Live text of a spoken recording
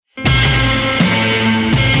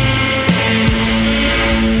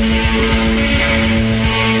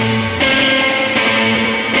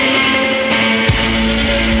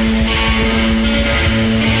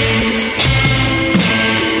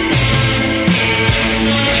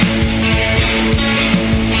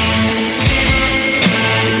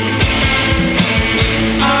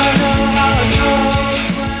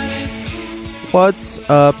What's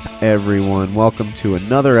up, everyone? Welcome to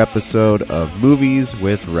another episode of Movies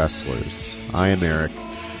with Wrestlers. I am Eric.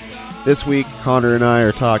 This week, Connor and I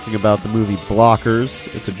are talking about the movie Blockers.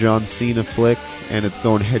 It's a John Cena flick, and it's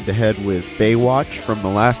going head-to-head with Baywatch from the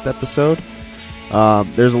last episode.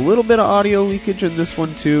 There's a little bit of audio leakage in this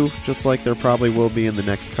one, too, just like there probably will be in the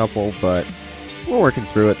next couple, but we're working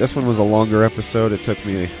through it. This one was a longer episode. It took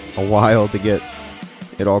me a while to get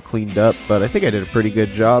it all cleaned up, but I think I did a pretty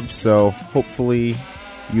good job, so hopefully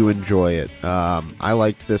you enjoy it. I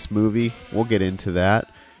liked this movie. We'll get into that,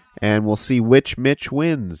 and we'll see which Mitch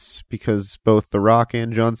wins, because both The Rock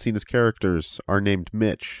and John Cena's characters are named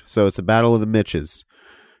Mitch, so it's a battle of the Mitches.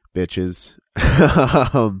 Bitches.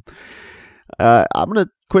 I'm going to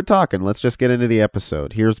quit talking. Let's just get into the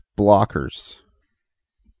episode. Here's Blockers.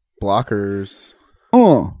 Blockers.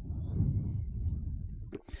 Oh.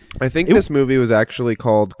 I think this movie was actually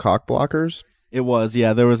called Cock Blockers. It was,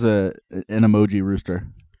 yeah. There was an emoji rooster.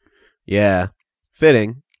 Yeah.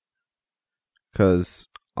 Fitting. Because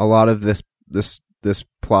a lot of this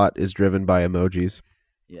plot is driven by emojis.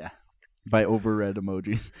 Yeah. By overread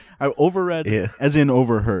emojis. I overread as in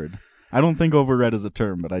overheard. I don't think overread is a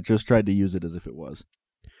term, but I just tried to use it as if it was.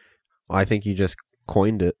 Well, I think you just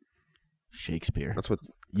coined it. Shakespeare. That's what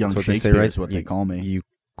Shakespeare they say, right? is what they call me. You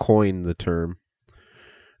coined the term.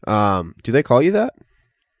 Do they call you that?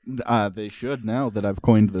 They should now that I've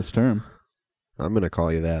coined this term. I'm going to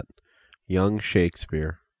call you that. Young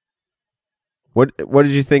Shakespeare. What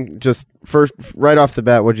did you think, just first, right off the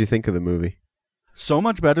bat, what did you think of the movie? So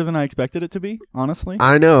much better than I expected it to be, honestly.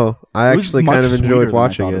 I know. I actually kind of enjoyed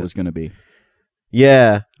watching it. It was going to be.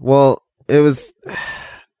 Yeah. Well, it was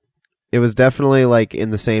definitely like in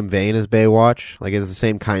the same vein as Baywatch. Like it's the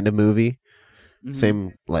same kind of movie. Mm-hmm.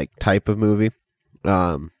 Same like type of movie.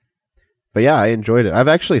 But yeah, I enjoyed it. I've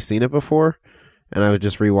actually seen it before, and I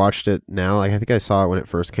just rewatched it now. Like I think I saw it when it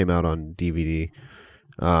first came out on DVD.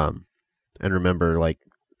 And remember, like,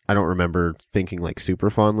 I don't remember thinking like super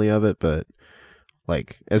fondly of it, but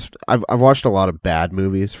like as I've watched a lot of bad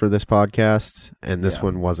movies for this podcast, and this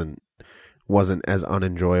one wasn't as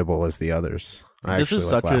unenjoyable as the others. I actually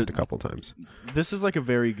laughed a couple times. This is like a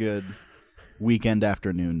very good weekend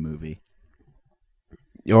afternoon movie.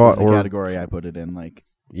 Or the category I put it in, like,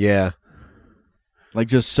 yeah, like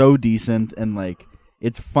just so decent, and like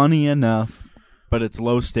it's funny enough, but it's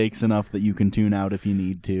low stakes enough that you can tune out if you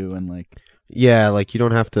need to, and like, yeah, like you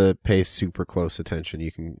don't have to pay super close attention.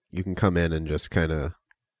 You can come in and just kind of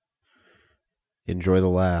enjoy the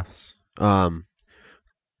laughs.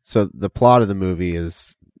 So the plot of the movie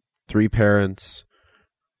is three parents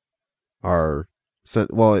are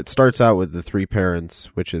it starts out with the three parents,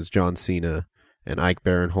 which is John Cena and Ike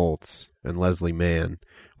Barinholtz and Leslie Mann,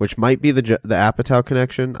 which might be the Apatow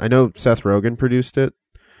connection. I know Seth Rogen produced it,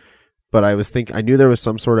 but I knew there was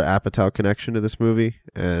some sort of Apatow connection to this movie,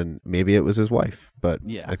 and maybe it was his wife. But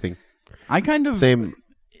yeah, I think I kind of same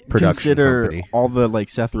production consider company. All the like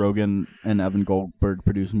Seth Rogen and Evan Goldberg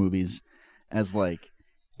produced movies as like,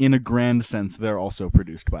 in a grand sense, they're also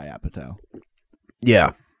produced by Apatow.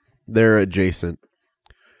 Yeah, they're adjacent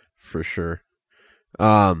for sure.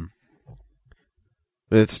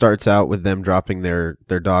 It starts out with them dropping their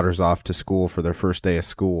daughters off to school for their first day of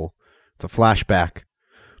school. It's a flashback.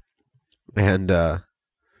 And I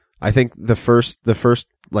think the first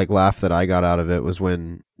like laugh that I got out of it was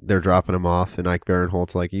when they're dropping him off, and Ike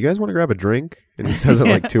Barinholtz like, "You guys want to grab a drink?" And he says it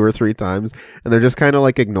like 2 or 3 times, and they're just kind of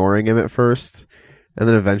like ignoring him at first, and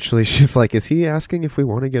then eventually she's like, "Is he asking if we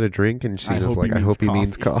want to get a drink?" And Cena's like, "I hope he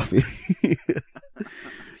means coffee."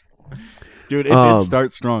 Dude, it did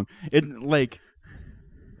start strong. It like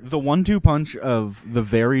the 1-2 punch of the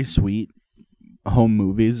very sweet home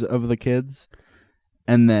movies of the kids,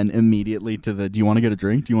 and then immediately to the "Do you want to get a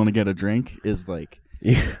drink? Do you want to get a drink?" is like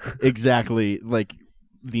exactly like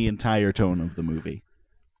the entire tone of the movie.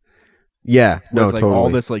 Yeah, no, it's like totally. All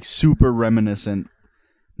this like super reminiscent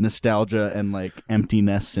nostalgia and like empty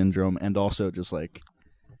nest syndrome, and also just like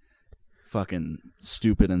fucking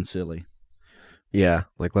stupid and silly. Yeah,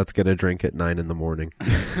 like let's get a drink at 9 a.m.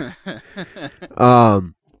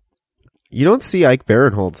 You don't see Ike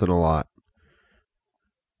Barinholtz in a lot,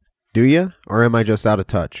 do you? Or am I just out of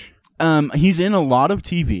touch? He's in a lot of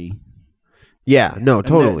TV. Yeah, no,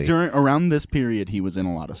 totally. Around this period, he was in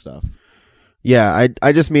a lot of stuff. Yeah,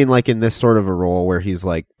 I just mean like in this sort of a role where he's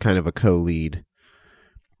like kind of a co-lead.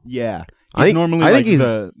 Yeah, I think he's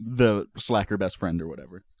the slacker best friend or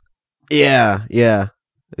whatever. Yeah.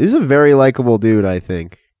 He's a very likable dude, I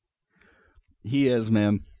think. He is,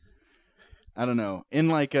 man. I don't know. In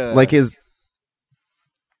like his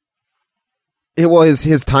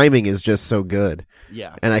timing is just so good.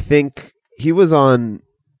 Yeah. And I think he was on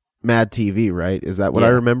Mad TV, right? Is that what I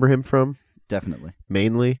remember him from? Definitely.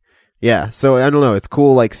 Mainly. Yeah. So I don't know. It's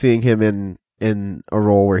cool like seeing him in a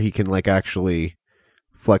role where he can like actually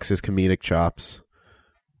flex his comedic chops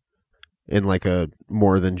in like a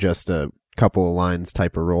more than just a couple of lines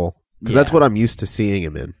type of role. Because that's what I'm used to seeing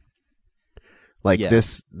him in. Like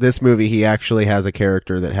this movie, he actually has a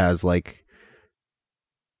character that has like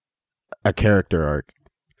a character arc.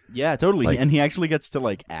 Yeah, totally. Like, and he actually gets to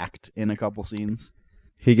like act in a couple scenes.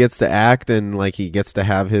 He gets to act and like he gets to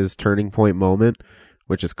have his turning point moment,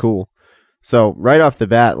 which is cool. So right off the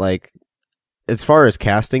bat, like as far as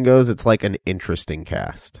casting goes, it's like an interesting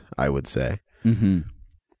cast, I would say. Mm-hmm.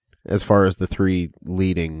 As far as the three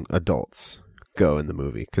leading adults go in the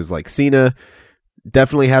movie, because like Cena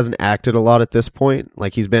definitely hasn't acted a lot at this point.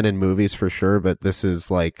 Like he's been in movies for sure, but this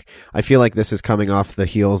is like, I feel like this is coming off the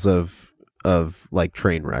heels of like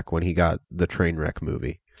Trainwreck, when he got the Trainwreck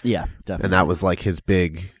movie. Yeah, definitely. And that was like his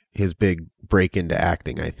big break into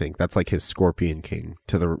acting. I think that's like his Scorpion King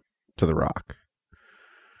to the Rock.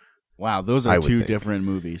 Wow, those are two different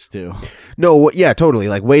movies too. No, yeah, totally,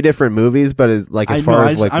 like way different movies, but like as far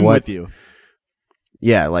as like I'm what, with you.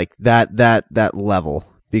 Yeah, like that level.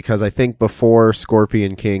 Because I think before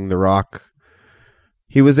Scorpion King, The Rock,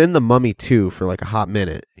 he was in The Mummy 2 for like a hot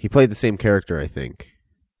minute. He played the same character, I think,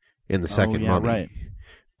 in the second Mummy. Right.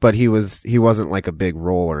 But he wasn't like a big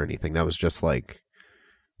role or anything. That was just like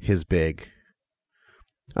his big.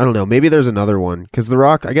 I don't know. Maybe there's another one. Because The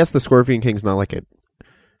Rock, I guess the Scorpion King's not like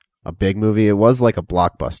a big movie. It was like a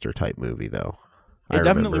blockbuster type movie, though. It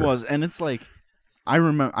definitely was. And it's like, I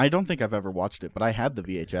remember, I don't think I've ever watched it, but I had the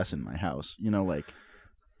VHS in my house. You know, like,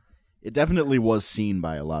 it definitely was seen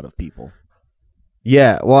by a lot of people.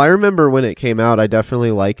 Yeah, well, I remember when it came out, I definitely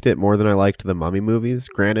liked it more than I liked the Mummy movies.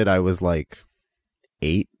 Granted, I was like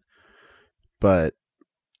 8, but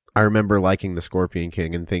I remember liking the Scorpion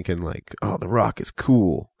King and thinking like, "Oh, The Rock is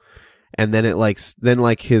cool." And then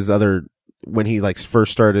his other, when he like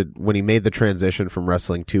first started, when he made the transition from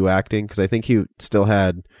wrestling to acting, because I think he still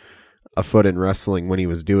had a foot in wrestling when he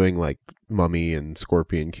was doing like Mummy and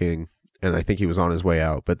Scorpion King. And I think he was on his way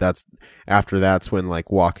out, but that's when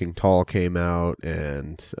like Walking Tall came out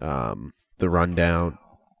and The Rundown,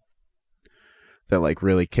 that like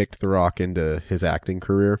really kicked The Rock into his acting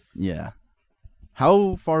career. Yeah.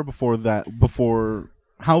 How far was that before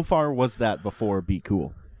Be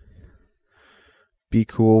Cool? Be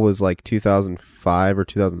Cool was like 2005 or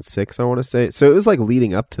 2006, I want to say. So it was like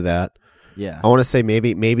leading up to that. Yeah. I want to say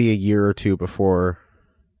maybe a year or two before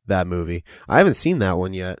that movie. I haven't seen that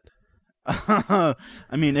one yet. I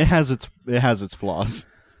mean, it has its flaws.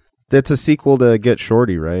 It's a sequel to Get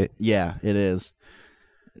Shorty, right? Yeah, it is.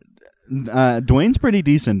 Dwayne's pretty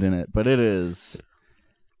decent in it, but it is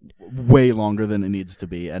way longer than it needs to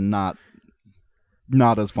be, and not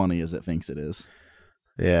as funny as it thinks it is.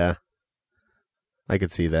 Yeah, I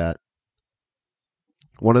could see that.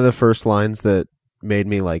 One of the first lines that made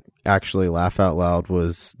me like actually laugh out loud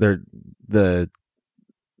was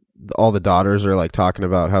all the daughters are like talking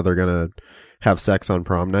about how they're gonna have sex on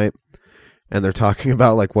prom night, and they're talking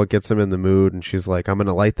about like what gets them in the mood, and she's like, "I'm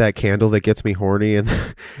gonna light that candle that gets me horny," and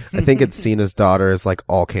I think it's Cena's daughter is like,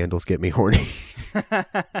 "All candles get me horny."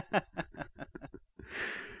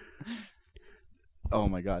 Oh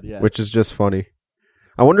my god, yeah. Which is just funny.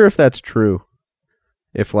 I wonder if that's true.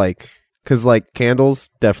 If like, because like candles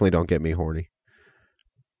definitely don't get me horny.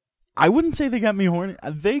 I wouldn't say they got me horny.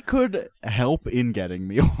 They could help in getting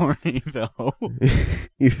me horny, though.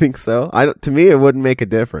 You think so? To me, it wouldn't make a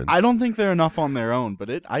difference. I don't think they're enough on their own, but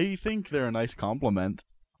I think they're a nice compliment.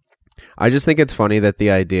 I just think it's funny that the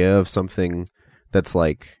idea of something that's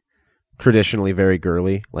like traditionally very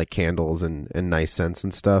girly, like candles and nice scents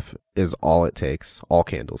and stuff, is all it takes. All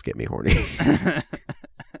candles get me horny.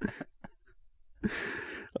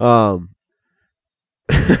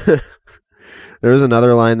 There was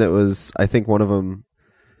another line that was, I think one of them,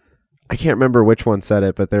 I can't remember which one said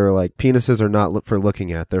it, but they were like, "Penises are not for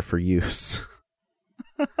looking at, they're for use."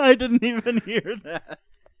 I didn't even hear that.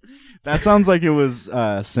 That sounds like it was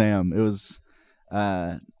Sam. It was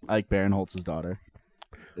Ike Barinholtz's daughter.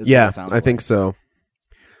 Yeah, I think so.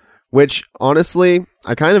 Which, honestly,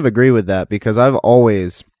 I kind of agree with that, because I've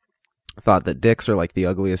always thought that dicks are like the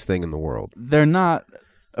ugliest thing in the world. They're not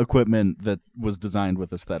equipment that was designed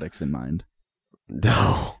with aesthetics in mind.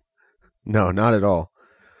 No, not at all.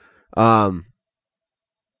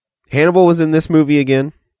 Hannibal was in this movie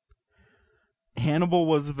again. Hannibal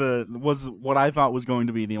was what I thought was going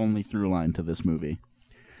to be the only through line to this movie,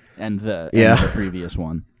 and the previous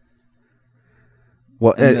one.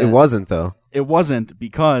 Well, it wasn't though. It wasn't,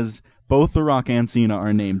 because both The Rock and Cena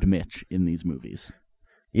are named Mitch in these movies.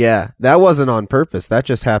 Yeah, that wasn't on purpose. That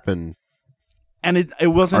just happened. And it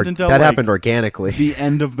wasn't until that happened organically. The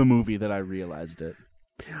end of the movie that I realized it.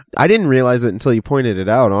 I didn't realize it until you pointed it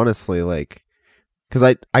out, honestly, like,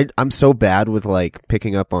 because I'm so bad with, like,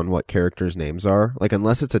 picking up on what characters' names are. Like,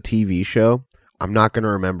 unless it's a TV show, I'm not going to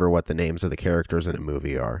remember what the names of the characters in a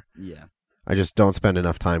movie are. Yeah. I just don't spend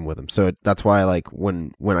enough time with them. So that's why, like,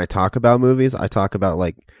 when I talk about movies, I talk about,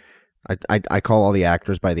 like, I call all the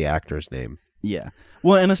actors by the actor's name. Yeah.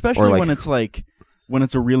 Well, and especially like, when it's like, when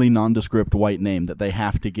it's a really nondescript white name that they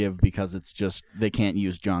have to give because it's just, they can't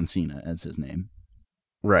use John Cena as his name.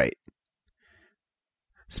 Right.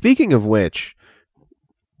 Speaking of which,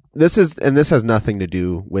 this has nothing to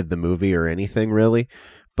do with the movie or anything really,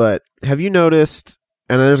 but have you noticed,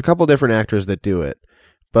 and there's a couple different actors that do it,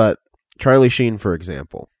 but Charlie Sheen, for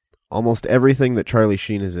example, almost everything that Charlie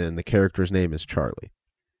Sheen is in, the character's name is Charlie.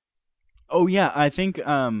 Oh yeah, I think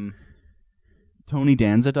Tony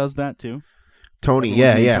Danza does that too. Tony,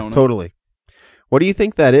 yeah, Tony. Totally. What do you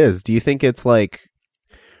think that is? Do you think it's like,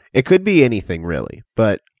 it could be anything really,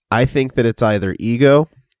 but I think that it's either ego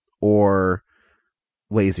or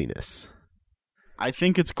laziness. I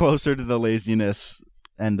think it's closer to the laziness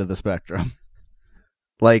end of the spectrum.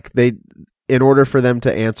 Like, in order for them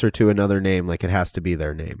to answer to another name, like, it has to be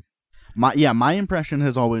their name. My impression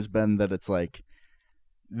has always been that it's like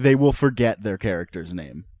they will forget their character's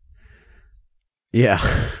name.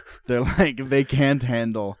 Yeah. They're like, they can't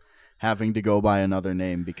handle having to go by another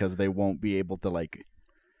name because they won't be able to, like,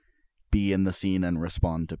 be in the scene and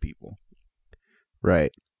respond to people.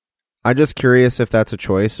 Right. I'm just curious if that's a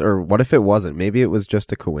choice, or what if it wasn't? Maybe it was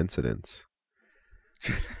just a coincidence.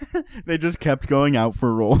 They just kept going out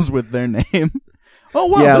for roles with their name. Oh,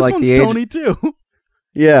 wow, yeah, this like one's Tony, too.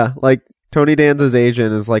 Yeah, like, Tony Danza's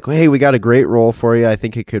agent is like, hey, we got a great role for you. I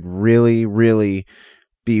think it could really, really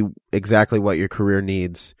be exactly what your career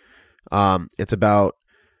needs. It's about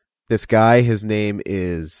this guy. His name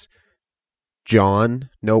is John.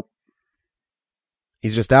 Nope.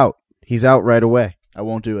 He's just out. He's out right away. I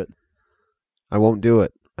won't do it. I won't do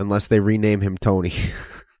it unless they rename him Tony.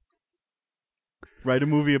 Write a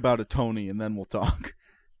movie about a Tony and then we'll talk.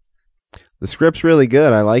 The script's really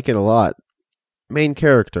good. I like it a lot. Main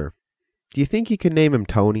character. Do you think you could name him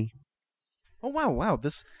Tony? Oh, wow.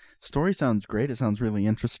 This story sounds great. It sounds really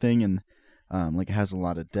interesting, and like, it has a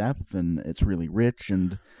lot of depth, and it's really rich,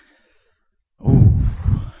 and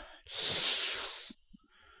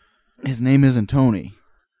his name isn't Tony.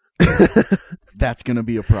 That's gonna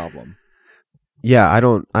be a problem. Yeah, I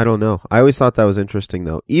don't know. I always thought that was interesting,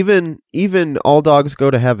 though. Even All Dogs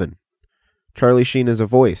Go to Heaven, Charlie Sheen is a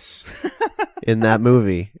voice in that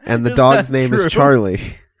movie, and the dog's name is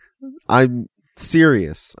Charlie. I'm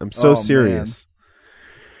serious. I'm so serious.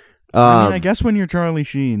 I guess when you're Charlie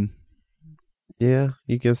Sheen. Yeah,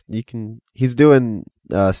 you can. He's doing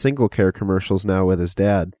Single Care commercials now with his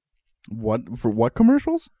dad. For what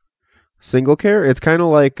commercials? Single Care? It's kind of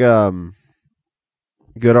like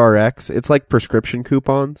Good RX. It's like prescription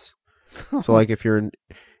coupons. So like if your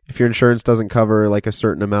insurance doesn't cover like a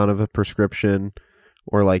certain amount of a prescription,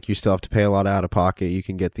 or like you still have to pay a lot out of pocket, you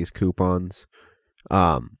can get these coupons.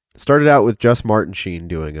 Started out with just Martin Sheen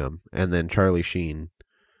doing them, and then Charlie Sheen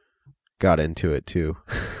got into it too.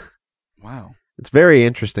 Wow. It's very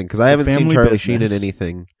interesting because I haven't seen Charlie business. Sheen in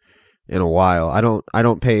anything in a while. I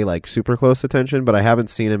don't pay like super close attention, but I haven't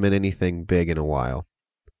seen him in anything big in a while.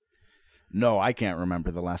 No, I can't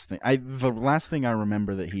remember the last thing. The last thing I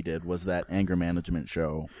remember that he did was that anger management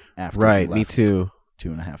show after Right, he left me too.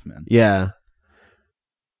 2.5 Men. Yeah.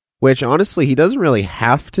 Which, honestly, he doesn't really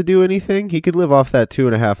have to do anything. He could live off that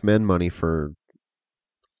 2.5 Men money for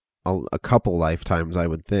a couple lifetimes, I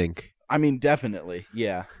would think. I mean, definitely,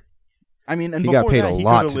 yeah. I mean, and he before got paid that, a he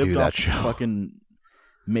lot could have to do lived that off show. Fucking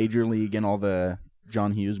Major League and all the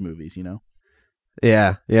John Hughes movies, you know?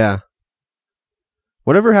 Yeah, yeah.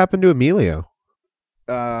 Whatever happened to Emilio?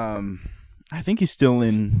 I think he's still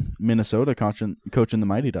in Minnesota coaching the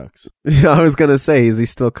Mighty Ducks. I was going to say, is he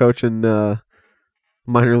still coaching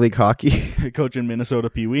minor league hockey? Coaching Minnesota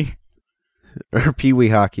Pee Wee? Or Pee Wee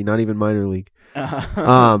hockey, not even minor league.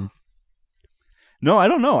 No, I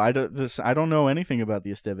don't know. I don't know anything about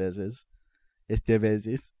the Estevezes.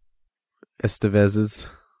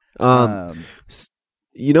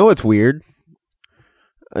 You know what's weird?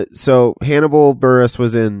 So Hannibal Buress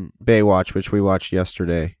was in Baywatch, which we watched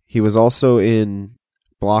yesterday. He was also in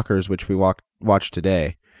Blockers, which we watched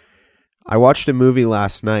today. I watched a movie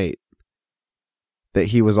last night that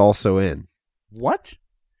he was also in. What?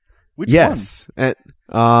 Which yes. one?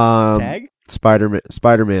 And, Tag?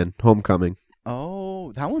 Spider-Man Homecoming.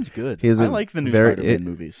 Oh, that one's good. He is I a like the new very- Spider-Man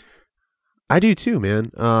movies. I do too,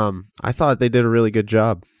 man. I thought they did a really good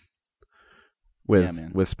job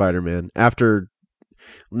with Spider-Man. After,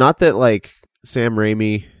 not that like Sam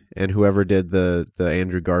Raimi and whoever did the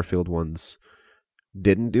Andrew Garfield ones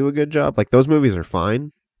didn't do a good job. Like those movies are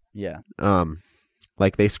fine. Yeah.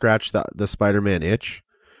 Like they scratched the Spider-Man itch,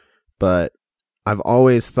 but I've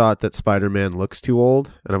always thought that Spider-Man looks too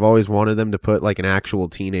old, and I've always wanted them to put like an actual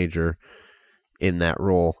teenager in that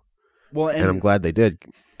role. Well, and I'm glad they did.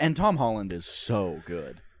 And Tom Holland is so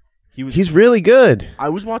good. He's really good. I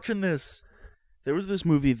was watching this. There was this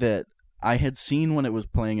movie that I had seen when it was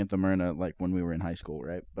playing at the Myrna, like when we were in high school,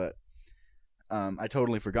 right? But I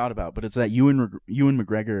totally forgot about. But it's that Ewan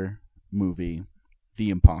McGregor movie, The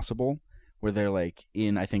Impossible, where they're like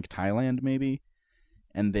in, I think, Thailand maybe,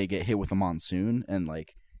 and they get hit with a monsoon, and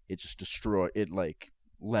like it just like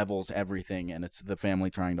levels everything, and it's the family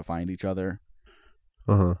trying to find each other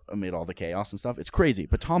amid all the chaos and stuff. It's crazy.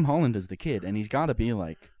 But Tom Holland is the kid, and he's got to be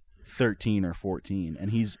like 13 or 14,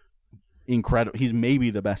 and he's incredible. He's maybe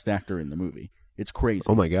the best actor in the movie. It's crazy.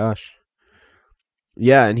 Oh my gosh.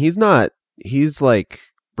 Yeah, and he's like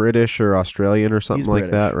British or Australian or something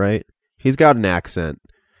like that, right? He's got an accent,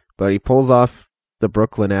 but he pulls off the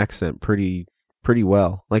Brooklyn accent pretty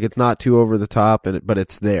well. Like it's not too over the top, but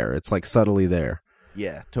it's there. It's like subtly there.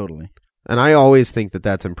 Yeah, totally. And I always think that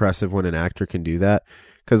that's impressive when an actor can do that,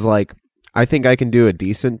 because like I think I can do a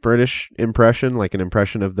decent British impression, like an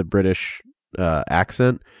impression of the British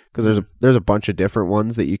accent, because there's a bunch of different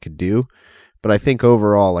ones that you could do. But I think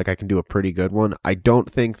overall, like I can do a pretty good one. I don't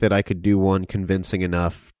think that I could do one convincing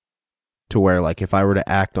enough to where, like, if I were to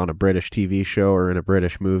act on a British TV show or in a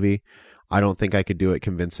British movie, I don't think I could do it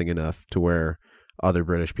convincing enough to where other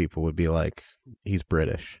British people would be like, he's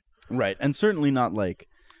British. Right, and certainly not like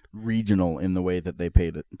regional in the way that they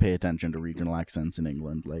pay attention to regional accents in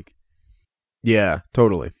England. Like, yeah,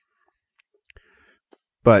 totally.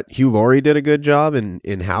 But Hugh Laurie did a good job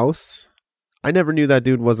in House. I never knew that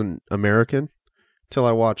dude wasn't American till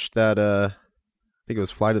I watched that, I think it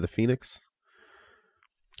was Flight of the Phoenix,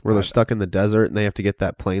 where they're stuck in the desert and they have to get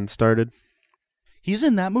that plane started. He's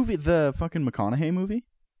in that movie, the fucking McConaughey movie?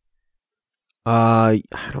 I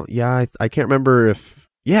can't remember if,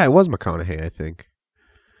 it was McConaughey, I think.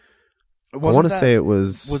 I want to say it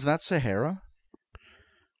was... Was that Sahara?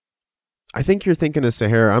 I think you're thinking of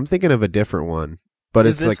Sahara. I'm thinking of a different one. But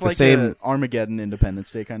it's like the same... Armageddon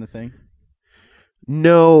Independence Day kind of thing?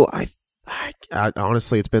 No, I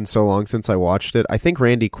honestly, it's been so long since I watched it. I think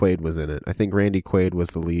Randy Quaid was in it. I think Randy Quaid was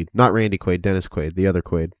the lead. Not Randy Quaid, Dennis Quaid, the other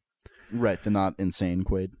Quaid. Right, the not insane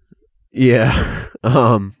Quaid. Yeah.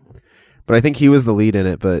 But I think he was the lead in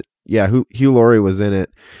it. But yeah, Hugh Laurie was in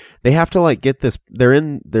it. They have to like get this.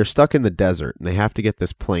 They're stuck in the desert, and they have to get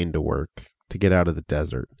this plane to work to get out of the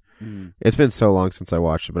desert. Mm. It's been so long since I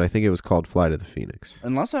watched it, but I think it was called Flight of the Phoenix.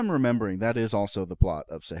 Unless I'm remembering, that is also the plot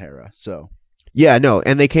of Sahara. So yeah, no,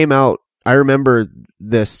 and they came out. I remember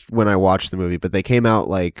this when I watched the movie, but they came out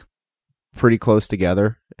like pretty close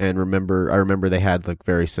together. And I remember they had like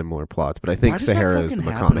very similar plots. But I think Sahara is the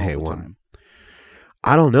McConaughey one.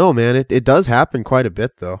 I don't know, man. It does happen quite a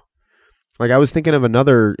bit though. Like I was thinking of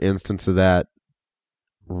another instance of that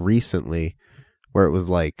recently, where it was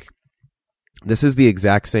like, this is the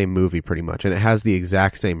exact same movie pretty much, and it has the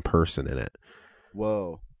exact same person in it.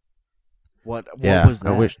 Whoa. What was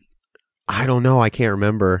that? I don't know. I can't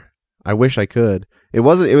remember. I wish I could. It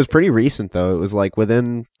was pretty recent though. It was like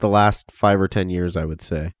within the last 5 or 10 years, I would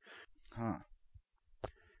say. Huh.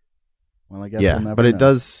 Well, I guess we'll never it know.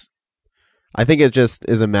 does. I think it just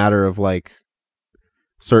is a matter of like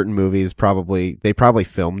certain movies they probably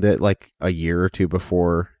filmed it like a year or two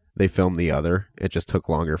before they filmed the other. It just took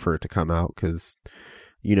longer for it to come out because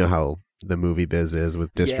you know how the movie biz is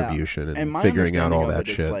with distribution and figuring out all that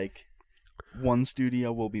shit. Like, one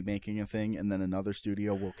studio will be making a thing, and then another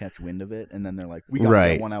studio will catch wind of it, and then they're like, "We got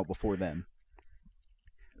to get one out before then."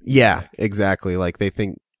 Yeah, exactly. Like they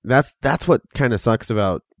think that's what kind of sucks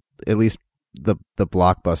about at least the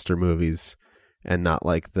blockbuster movies, and not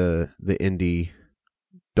like the indie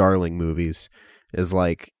darling movies. Is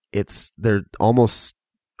like they're almost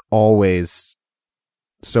always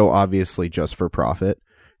so obviously just for profit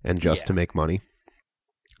and just to make money.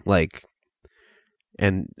 Like.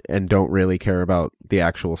 And don't really care about the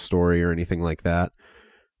actual story or anything like that,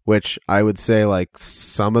 which I would say like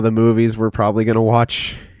some of the movies we're probably going to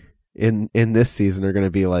watch in this season are going to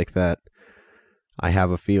be like that. I have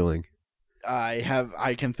a feeling.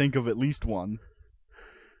 I can think of at least one.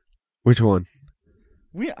 Which one?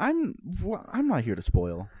 I'm not here to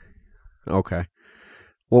spoil. Okay.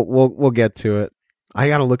 We'll get to it. I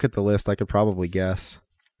gotta look at the list. I could probably guess.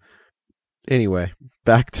 Anyway,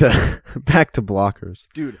 back to Blockers.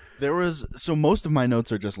 Dude, so most of my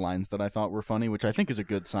notes are just lines that I thought were funny, which I think is a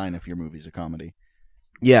good sign if your movie's a comedy.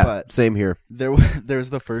 Yeah, but same here. There's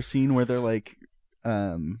the first scene where they're like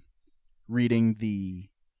reading the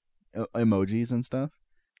emojis and stuff.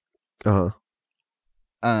 Uh-huh.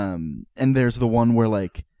 And there's the one where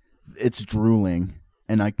like it's drooling,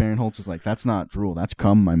 and Ike Barinholtz is like, "That's not drool, that's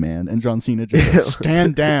cum, my man." And John Cena just goes,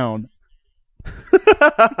 "Stand down."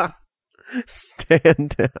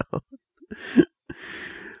 Stand down.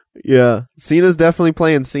 Yeah, Cena's definitely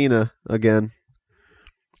playing Cena again.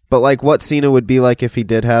 But like, what Cena would be like if he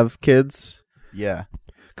did have kids? Yeah,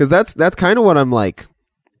 because that's kind of what I'm like.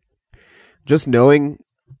 Just knowing,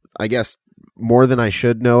 I guess, more than I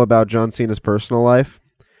should know about John Cena's personal life,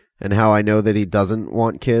 and how I know that he doesn't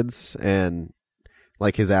want kids, and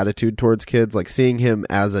like his attitude towards kids, like seeing him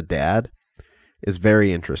as a dad is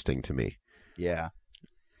very interesting to me. Yeah.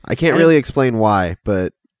 I can't really explain why,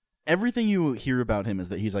 but everything you hear about him is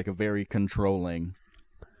that he's like a very controlling,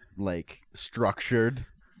 like structured,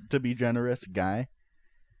 to be generous guy,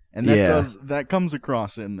 and that comes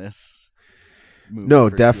across in this movie. No,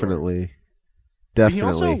 definitely, sure. Definitely. He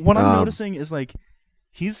also, what I'm noticing is like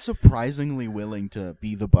he's surprisingly willing to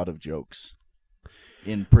be the butt of jokes.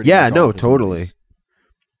 In pretty much all of his totally. movies.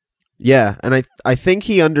 Yeah, and I think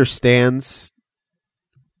he understands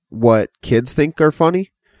what kids think are funny.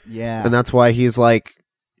 Yeah. And that's why he's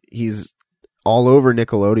all over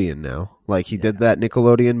Nickelodeon now. Like he did that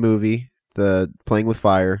Nickelodeon movie, the Playing with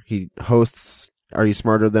Fire. He hosts Are You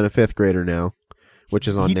Smarter Than a Fifth Grader now, which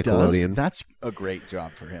is on Nickelodeon. Does? That's a great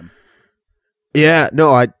job for him. Yeah,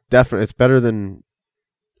 no, I definitely, it's better than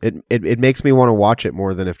it makes me want to watch it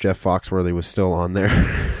more than if Jeff Foxworthy was still on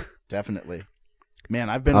there. Definitely. Man,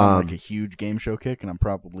 I've been on like a huge game show kick, and I'm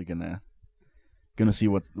probably gonna see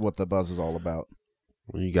what the buzz is all about.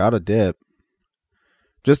 Well, you got to dip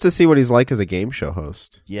just to see what he's like as a game show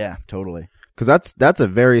host. Yeah, totally. Because that's a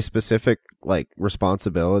very specific like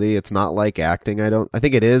responsibility. It's not like acting. I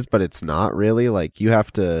think it is, but it's not really. Like you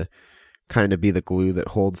have to kind of be the glue that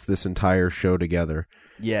holds this entire show together.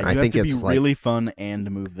 Yeah, you have to be really fun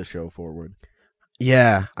and move the show forward.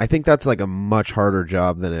 Yeah, I think that's like a much harder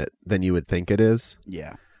job than you would think it is.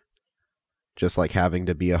 Yeah. Just like having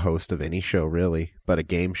to be a host of any show, really, but a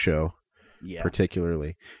game show,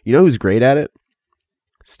 particularly. You know who's great at it?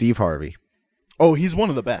 Steve Harvey. Oh, he's one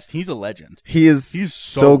of the best. He's a legend. He's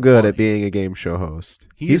so good at being a game show host.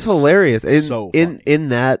 He's hilarious. In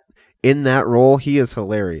that role, he is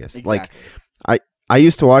hilarious. Exactly. Like I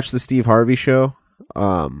used to watch the Steve Harvey show.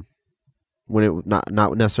 When it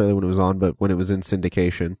not necessarily when it was on, but when it was in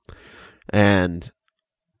syndication, and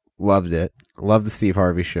loved it. Loved the Steve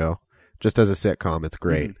Harvey show. Just as a sitcom, it's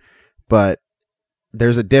great. But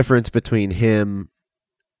there's a difference between him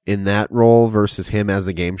in that role versus him as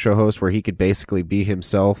a game show host, where he could basically be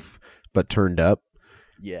himself but turned up.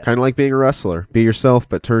 Yeah, kind of like being a wrestler. Be yourself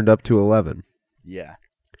but turned up to 11. Yeah.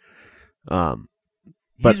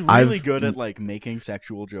 But he's really good at like making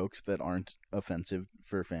sexual jokes that aren't offensive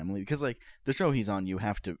for family, because like the show he's on,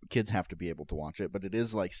 kids have to be able to watch it, but it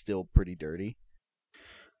is like still pretty dirty.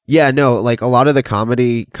 Yeah, no, like a lot of the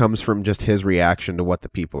comedy comes from just his reaction to what the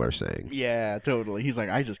people are saying. Yeah, totally. He's like,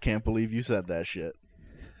 I just can't believe you said that shit.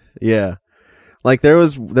 Yeah. Like there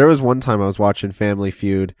was one time I was watching Family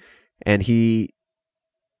Feud, and he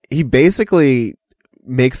basically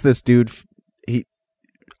makes this dude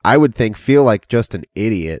I would think feel like just an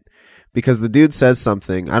idiot, because the dude says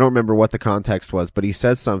something. I don't remember what the context was, but he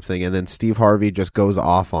says something, and then Steve Harvey just goes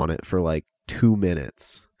off on it for like 2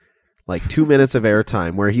 minutes. Like 2 minutes of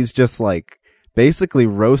airtime where he's just like basically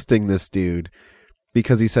roasting this dude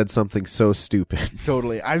because he said something so stupid.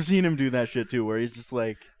 Totally. I've seen him do that shit too, where he's just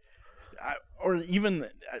like, or even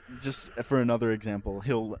just for another example,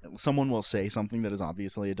 someone will say something that is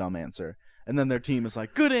obviously a dumb answer, and then their team is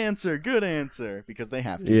like, good answer, because they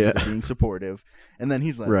have to, because they're being supportive. And then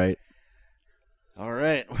he's like, right. All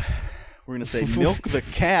right, we're going to say milk the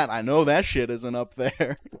cat. I know that shit isn't up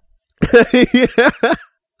there. Yeah.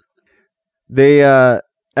 They, at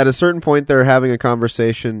a certain point, they're having a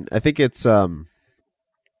conversation. I think it's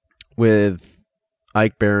with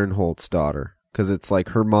Ike Barinholtz's daughter, because it's like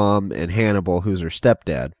her mom and Hannibal, who's her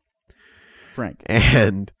stepdad. Frank.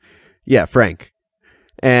 And, yeah, Frank.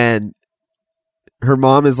 And her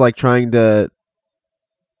mom is like trying to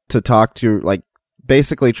talk to, like,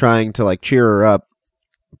 basically trying to like cheer her up,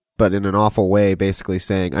 but in an awful way, basically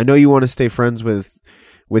saying, I know you want to stay friends with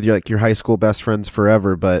your high school best friends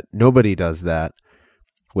forever, but nobody does that,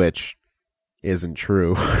 which isn't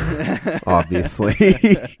true, obviously.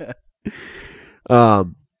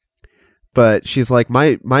 But she's like,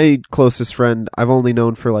 my closest friend I've only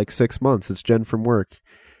known for like 6 months. It's Jen from work.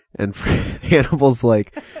 And Hannibal's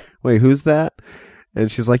like, wait, who's that?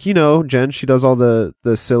 And she's like, Jen, she does all the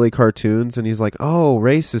silly cartoons. And he's like, oh,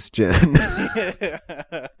 racist Jen.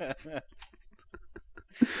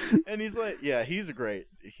 And he's like, yeah, he's great.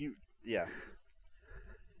 He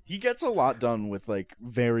gets a lot done with like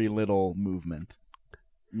very little movement.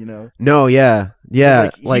 No, yeah.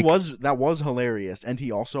 Like that was hilarious, and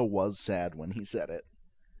he also was sad when he said it.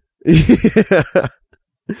 Yeah.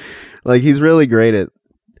 Like, he's really great at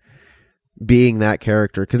being that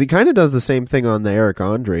character, because he kind of does the same thing on the Eric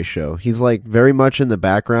Andre show. He's like very much in the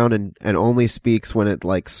background and only speaks when it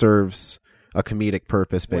like serves a comedic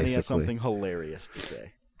purpose, basically. When he has something hilarious to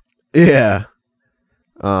say. Yeah.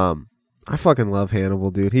 I fucking love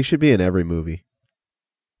Hannibal, dude. He should be in every movie.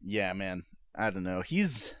 Yeah, man. I don't know.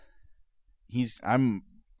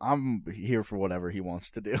 I'm here for whatever he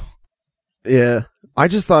wants to do. Yeah. I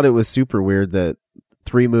just thought it was super weird that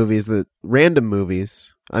 3 movies, random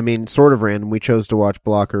movies, I mean, sort of random. We chose to watch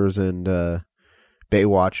Blockers and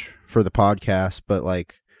Baywatch for the podcast, but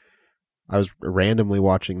like, I was randomly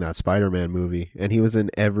watching that Spider-Man movie, and he was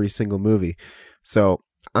in every single movie. So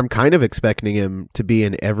I'm kind of expecting him to be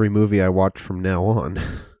in every movie I watch from now on.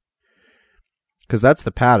 Because that's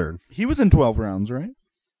the pattern. He was in 12 rounds, right?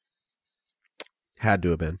 Had to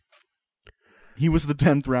have been. He was the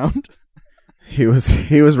 10th round? He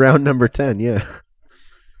was round number 10, yeah.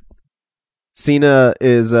 Cena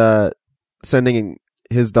is sending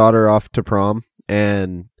his daughter off to prom,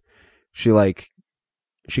 and she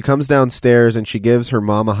comes downstairs and she gives her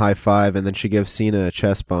mom a high five, and then she gives Cena a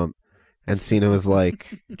chest bump, and Cena was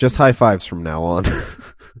like, just high fives from now on.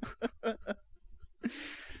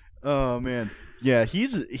 Oh man. Yeah,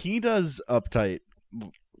 he does uptight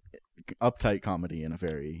comedy in a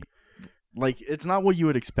very, like, it's not what you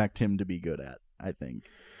would expect him to be good at, I think.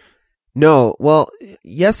 No, well,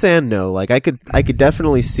 yes and no. Like, I could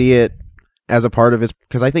definitely see it as a part of his,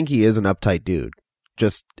 because I think he is an uptight dude.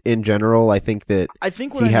 Just in general, I think that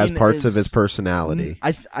he has parts of his personality.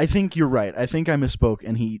 I think you're right. I think I misspoke,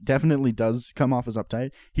 and he definitely does come off as uptight.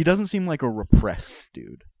 He doesn't seem like a repressed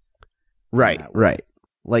dude. Right.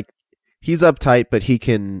 Like, he's uptight, but he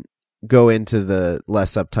can go into the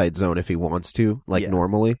less uptight zone if he wants to, like,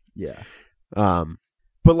 normally. Yeah.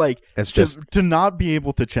 But like, it's to not be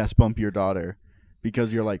able to chest bump your daughter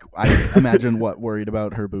because you're like, I imagine worried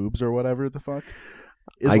about her boobs or whatever the fuck.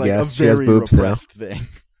 Is, I like, guess a she has very boobs repressed now. thing.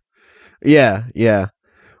 Yeah.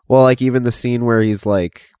 Well, like, even the scene where he's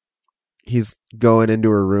going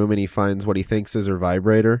into her room and he finds what he thinks is her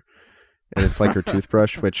vibrator, and it's like her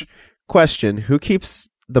toothbrush. Which, question: who keeps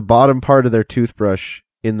the bottom part of their toothbrush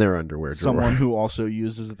in their underwear drawer? Someone who also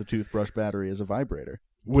uses the toothbrush battery as a vibrator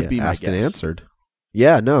would be my asked guess. And answered.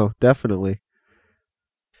 Yeah, no, definitely.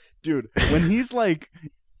 Dude, when he's like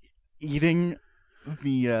eating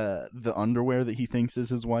the underwear that he thinks is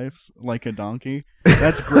his wife's like a donkey,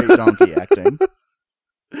 that's great donkey acting.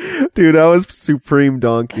 Dude, that was supreme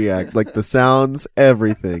donkey act. Like, the sounds,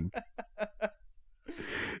 everything.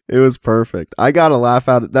 It was perfect. That got a laugh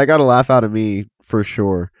out of me for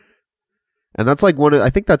sure. And that's like I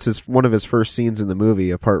think that's one of his first scenes in the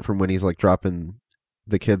movie, apart from when he's like dropping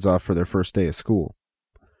the kids off for their first day of school.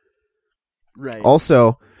 Right.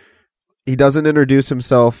 Also, he doesn't introduce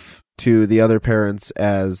himself to the other parents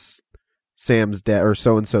as Sam's dad or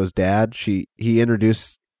so and so's dad. He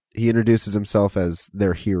introduces himself as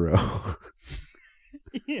their hero.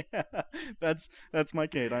 Yeah, that's my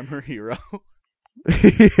Kate. I'm her hero.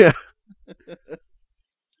 Yeah.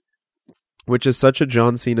 Which is such a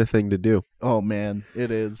John Cena thing to do. Oh man,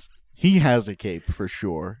 it is. He has a cape for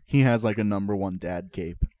sure. He has like a number 1 dad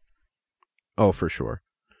cape. Oh, for sure.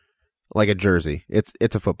 Like a jersey. It's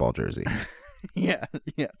a football jersey. Yeah,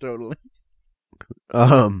 totally.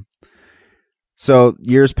 So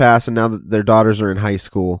years pass, and now that their daughters are in high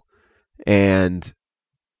school, and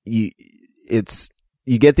you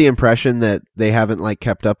get the impression that they haven't like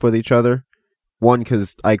kept up with each other. One,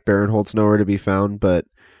 because Ike Barinholtz nowhere to be found, but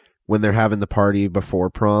when they're having the party before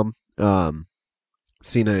prom,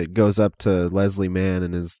 Cena goes up to Leslie Mann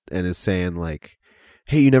and is saying like,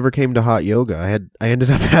 "Hey, you never came to hot yoga. I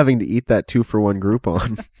ended up having to eat that 2-for-1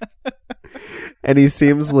 Groupon." And he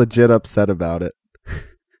seems legit upset about it.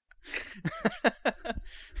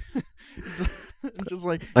 Just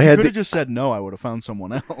like, you could have just said no, I would have found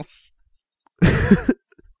someone else.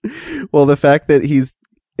 Well, the fact that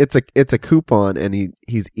it's a coupon and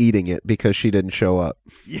he's eating it because she didn't show up.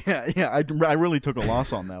 Yeah, I really took a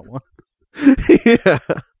loss on that one. Yeah.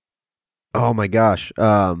 Oh my gosh.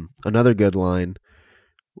 Another good line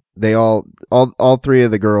they all three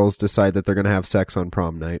of the girls decide that they're going to have sex on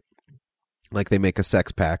prom night. Like they make a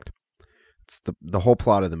sex pact. It's the whole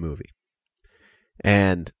plot of the movie.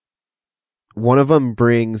 And one of them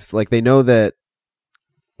brings, like, they know that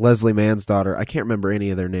Leslie Mann's daughter, I can't remember any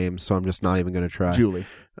of their names, so I'm just not even going to try. Julie.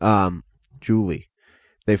 Julie.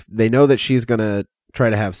 They know that she's going to try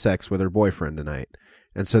to have sex with her boyfriend tonight.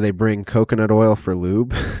 And so they bring coconut oil for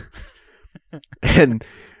lube. And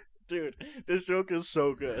dude, this joke is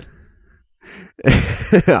so good.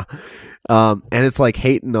 Yeah. And it's like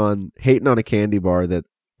hating on a candy bar that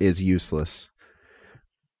is useless.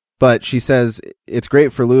 But she says it's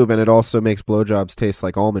great for lube, and it also makes blowjobs taste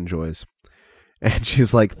like Almond Joys. And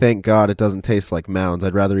she's like, thank God it doesn't taste like mounds.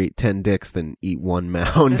 I'd rather eat 10 dicks than eat one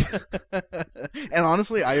mound. And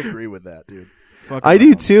honestly, I agree with that, dude. Fuck I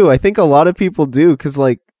do too. I think a lot of people do, because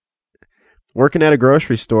like working at a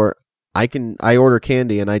grocery store, I order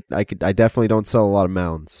candy, and I definitely don't sell a lot of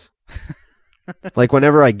mounds. Like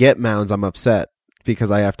whenever I get mounds, I'm upset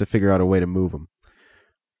because I have to figure out a way to move them.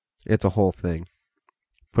 It's a whole thing.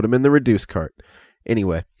 Put them in the reduce cart.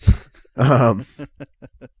 Anyway. How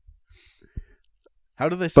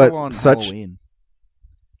do they sell on Halloween?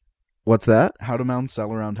 What's that? How do mounds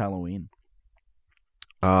sell around Halloween?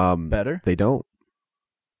 Better? They don't.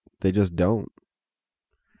 They just don't.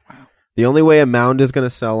 Wow. The only way a mound is going to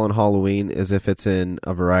sell on Halloween is if it's in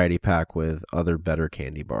a variety pack with other better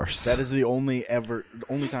candy bars. That is the only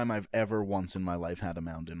time I've ever once in my life had a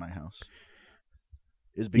mound in my house.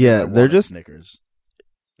 Is because I wanted Snickers.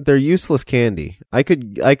 They're useless candy. I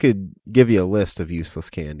could give you a list of useless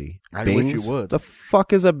candy. I Bings? wish you would. The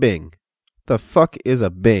fuck is a Bing? The fuck is a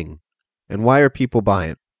Bing? And why are people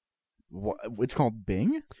buying? It's called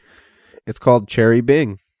Bing? It's called Cherry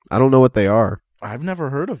Bing. I don't know what they are. I've never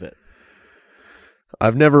heard of it.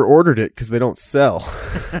 I've never ordered it because they don't sell.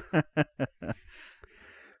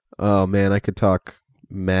 Oh man, I could talk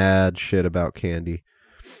mad shit about candy.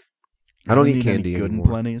 I don't eat candy Good anymore.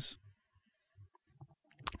 and Plenty's?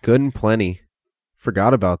 Good and Plenty.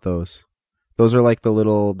 Forgot about those. Those are like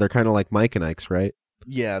they're kind of like Mike and Ike's, right?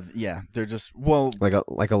 Yeah. They're just,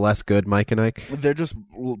 like a less good Mike and Ike. They're just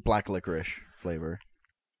black licorice flavor.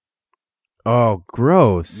 Oh,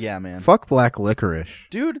 gross. Yeah, man. Fuck black licorice.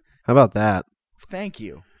 Dude. How about that? Thank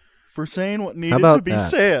you for saying what needed to be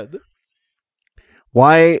said.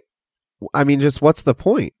 Why? I mean, just what's the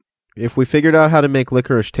point? If we figured out how to make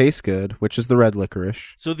licorice taste good, which is the red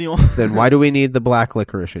licorice, then why do we need the black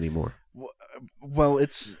licorice anymore? Well,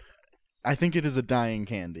 I think it is a dying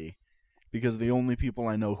candy, because the only people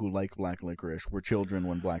I know who like black licorice were children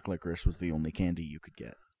when black licorice was the only candy you could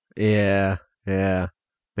get. Yeah.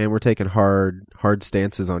 Man, we're taking hard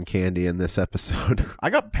stances on candy in this episode. I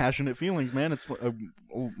got passionate feelings, man. It's a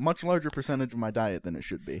much larger percentage of my diet than it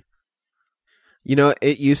should be. You know,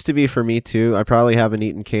 it used to be for me too. I probably haven't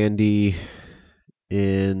eaten candy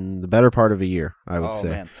in the better part of a year, I would say.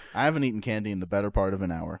 Oh man, I haven't eaten candy in the better part of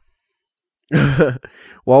an hour.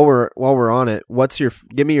 While we're on it,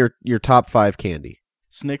 give me your top 5 candy?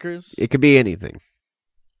 Snickers. It could be anything.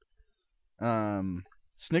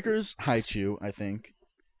 Snickers, Hi-Chew, I think.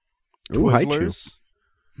 Ooh, Twizzlers.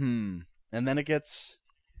 And then it gets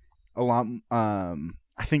a lot. I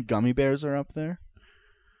think gummy bears are up there.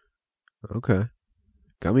 Okay.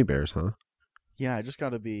 Gummy bears, huh? Yeah, I just got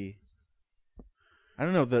to be... I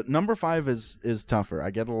don't know. The number 5 is tougher.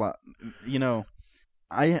 I get a lot... You know,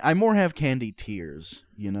 I more have candy tiers,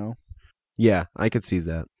 you know? Yeah, I could see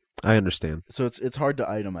that. I understand. So it's hard to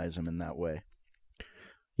itemize them in that way.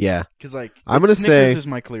 Yeah. Because, like, I'm gonna Snickers is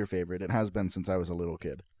my clear favorite. It has been since I was a little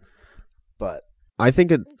kid. But... I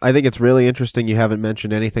think it's really interesting you haven't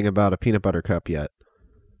mentioned anything about a peanut butter cup yet.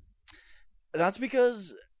 That's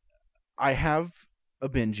because... I have a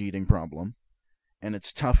binge eating problem, and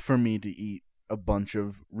it's tough for me to eat a bunch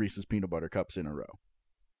of Reese's peanut butter cups in a row.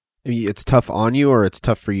 It's tough on you, or it's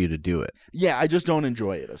tough for you to do it? Yeah, I just don't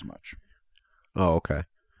enjoy it as much. Oh, okay.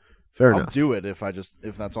 Fair enough. I'll do it if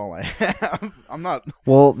that's all I have. I'm not.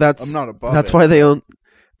 Well, I'm not above. That's why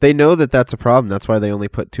they know that that's a problem. That's why they only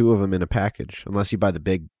put 2 of them in a package, unless you buy the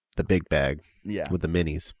big bag. Yeah. With the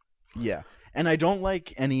minis. Yeah. And I don't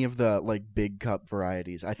like any of the like big cup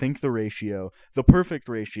varieties. I think the perfect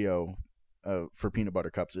ratio for peanut butter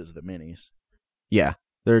cups is the minis. Yeah,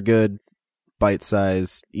 they're good, bite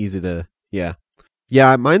size, easy to, yeah.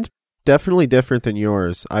 Yeah, mine's definitely different than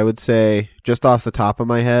yours. I would say, just off the top of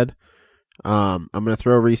my head, I'm going to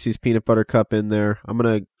throw Reese's peanut butter cup in there. I'm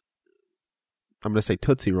going to say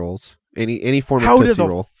Tootsie Rolls. Any form of Tootsie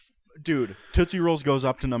Roll. Dude, Tootsie Rolls goes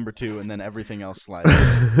up to number 2, and then everything else slides.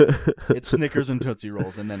 It's Snickers and Tootsie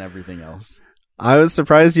Rolls, and then everything else. I was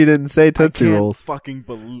surprised you didn't say Tootsie Rolls. Fucking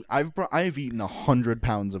believe I've eaten 100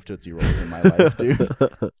 pounds of Tootsie Rolls in my life, dude.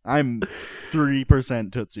 I'm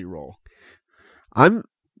 3% Tootsie Roll. I'm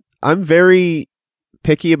very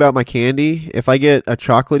picky about my candy. If I get a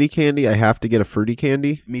chocolatey candy, I have to get a fruity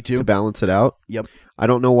candy. Me too. To balance it out. Yep. I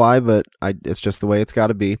don't know why, but it's just the way it's got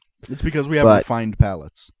to be. It's because we have refined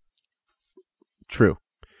palates. True.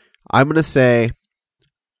 I'm gonna say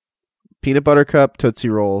peanut butter cup, Tootsie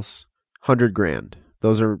Rolls, 100 grand.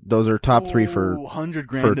 Those are top three for 100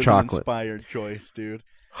 grand is chocolate. An inspired choice, dude.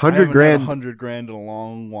 100 grand. 100 grand in a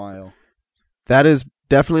long while. That is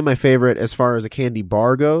definitely my favorite as far as a candy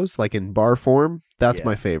bar goes, like in bar form. That's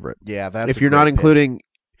my favorite. Yeah, that's if you're not including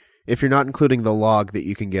the log that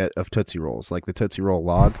you can get of Tootsie Rolls, like the Tootsie Roll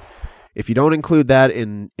log. If you don't include that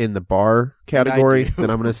in the bar category,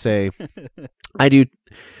 then I'm going to say I do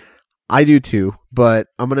too, but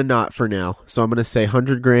I'm going to not for now. So I'm going to say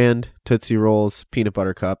 100 grand Tootsie Rolls, peanut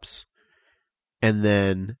butter cups. And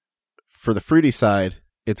then for the fruity side,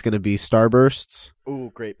 it's going to be Starbursts.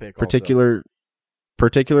 Ooh, great pick. Particularly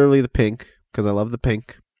the pink, because I love the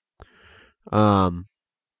pink. And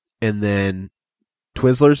then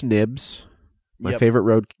Twizzlers Nibs, my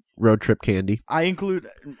favorite road trip candy. I include,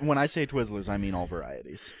 when I say Twizzlers, I mean all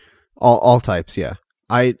varieties. All types, yeah.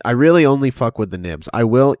 I really only fuck with the nibs. I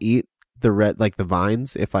will eat the red, like the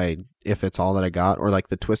vines, if it's all that I got, or like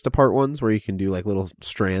the twist apart ones where you can do like little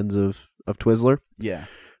strands of Twizzler. Yeah.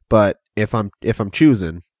 But if I'm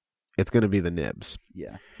choosing, it's gonna be the nibs.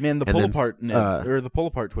 Yeah, man, the pull apart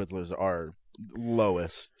Twizzlers are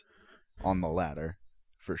lowest on the ladder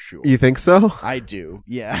for sure. You think so? I do.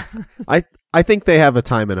 Yeah. I think they have a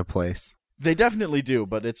time and a place. They definitely do,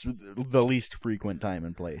 but it's the least frequent time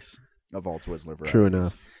and place of all Twizzler varieties. True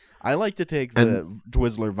enough. I like to take the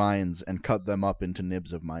Twizzler vines and cut them up into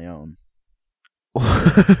nibs of my own.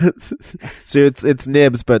 So it's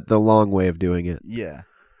nibs, but the long way of doing it. Yeah.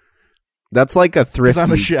 That's like a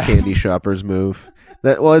thrifty candy shopper's move.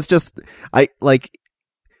 It's just I like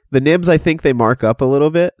the nibs. I think they mark up a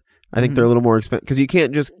little bit. I think they're a little more expensive because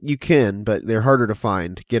you can, but they're harder to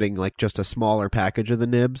find. Getting like just a smaller package of the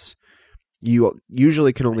nibs, you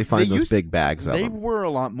usually can only find those big bags of them. There were a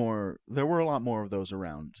lot more of those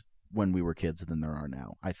around when we were kids than there are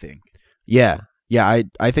now, I think. Yeah,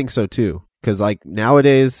 I think so too. Because like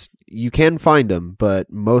nowadays you can find them, but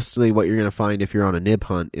mostly what you're going to find if you're on a nib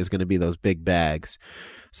hunt is going to be those big bags.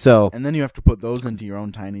 So and then you have to put those into your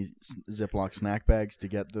own tiny Ziploc snack bags to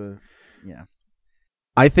get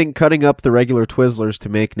I think cutting up the regular Twizzlers to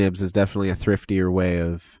make nibs is definitely a thriftier way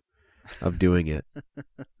of doing it.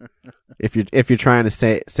 if you're trying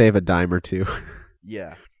to save a dime or two.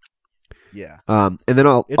 Yeah. Yeah. And then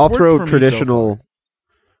I'll throw traditional.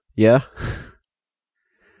 Yeah.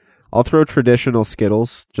 I'll throw traditional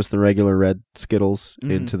Skittles, just the regular red Skittles,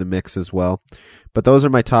 into the mix as well. But those are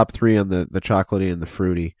my top three on the chocolatey and the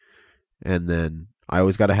fruity. And then I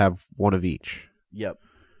always got to have one of each. Yep.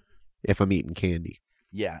 If I'm eating candy.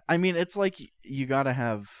 Yeah. I mean, it's like you got to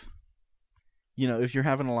have, if you're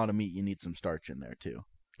having a lot of meat, you need some starch in there too.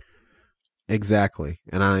 Exactly.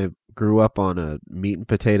 And I grew up on a meat and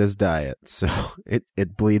potatoes diet, so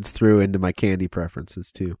it bleeds through into my candy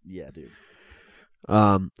preferences too. Yeah, dude.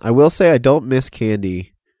 I will say I don't miss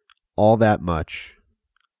candy all that much.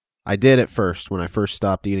 I did at first when I first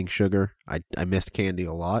stopped eating sugar. I missed candy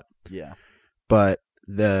a lot. Yeah. But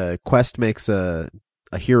the Quest makes a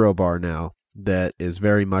Hero bar now that is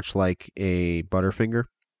very much like a Butterfinger.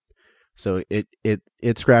 So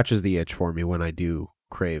it scratches the itch for me when I do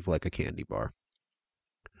crave like a candy bar.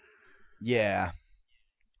 Yeah.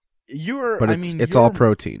 It's all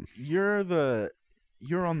protein. You're on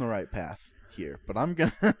the right path here, but I'm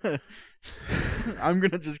gonna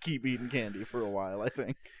just keep eating candy for a while, I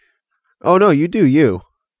think. Oh no, you do you.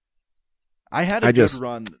 I had a good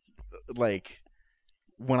run, like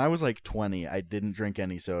when I was like 20, I didn't drink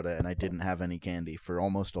any soda and I didn't have any candy for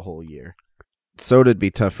almost a whole year. Soda'd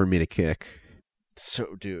be tough for me to kick.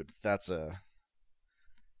 So, dude,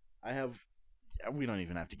 we don't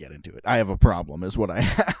even have to get into it. I have a problem, is what I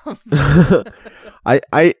have.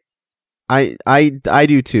 I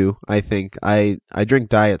do too. I think I drink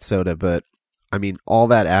diet soda, but I mean, all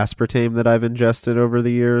that aspartame that I've ingested over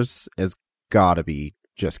the years has got to be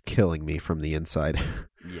just killing me from the inside.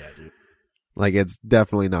 Yeah, dude. Like, it's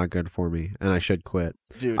definitely not good for me, and I should quit.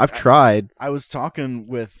 Dude, I've tried. I was talking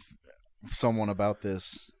with someone about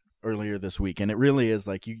this earlier this week, and it really is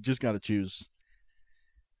like you just got to choose.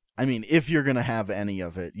 I mean, if you're going to have any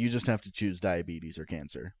of it, you just have to choose diabetes or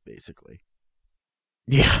cancer, basically.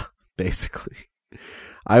 Yeah, basically.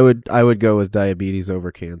 I would go with diabetes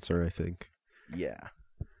over cancer, I think. Yeah.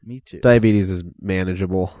 Me too. Diabetes is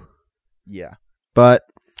manageable. Yeah. But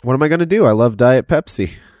what am I going to do? I love Diet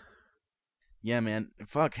Pepsi. Yeah, man.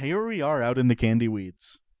 Fuck, here we are out in the candy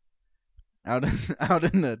weeds. Out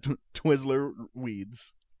in the Twizzler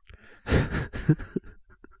weeds.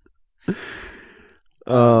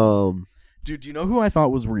 Dude, do you know who I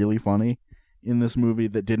thought was really funny in this movie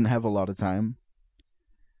that didn't have a lot of time?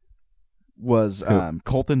 Was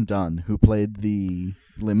Colton Dunn, who played the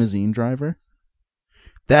limousine driver.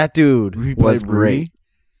 That dude was great.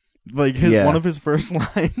 Like one of his first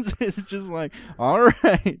lines is just like, "All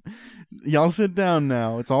right, y'all sit down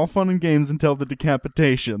now. It's all fun and games until the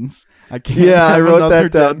decapitations. I can't have I wrote another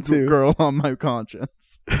that down dead too. Girl on my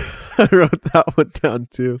conscience." I wrote that one down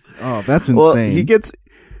too. Oh, that's insane. Well,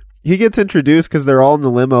 he gets introduced because they're all in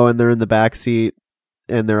the limo and they're in the back seat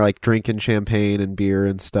and they're like drinking champagne and beer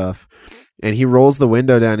and stuff. And he rolls the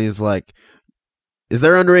window down. And he's like, "Is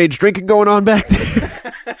there underage drinking going on back there?"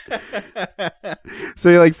 So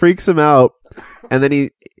he like freaks him out, and then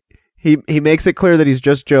he makes it clear that he's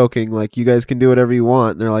just joking. Like, you guys can do whatever you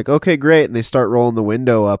want. And they're like, "Okay, great." And they start rolling the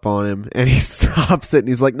window up on him, and he stops it, and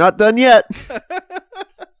he's like, "Not done yet."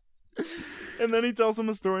 And then he tells him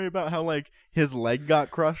a story about how like his leg got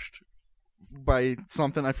crushed by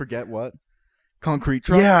something, I forget what. Concrete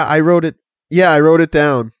truck. Yeah, I wrote it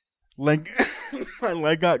down. Like, my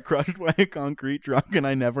leg got crushed by a concrete truck and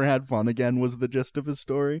I never had fun again was the gist of his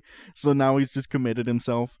story. So now he's just committed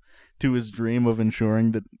himself to his dream of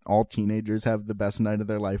ensuring that all teenagers have the best night of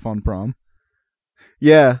their life on prom.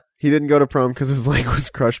 Yeah, he didn't go to prom because his leg was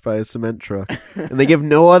crushed by a cement truck. And they give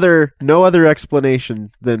no other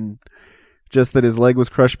explanation than just that his leg was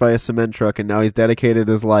crushed by a cement truck, and now he's dedicated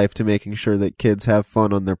his life to making sure that kids have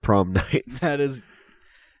fun on their prom night. That is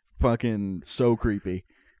fucking so creepy.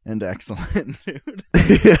 And excellent, dude.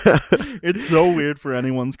 Yeah. It's so weird for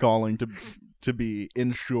anyone's calling to be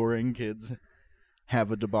ensuring kids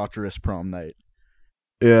have a debaucherous prom night.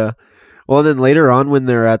 Yeah. Well, then later on when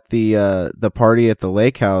they're at the party at the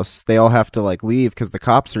lake house, they all have to like leave because the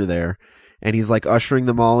cops are there, and he's like ushering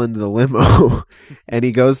them all into the limo, and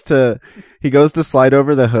he goes to slide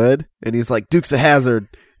over the hood, and he's like, "Duke's a hazard,"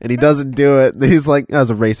 and he doesn't do it. And he's like, "That was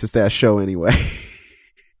a racist ass show anyway."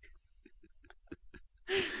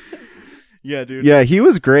 Yeah, dude. Yeah, he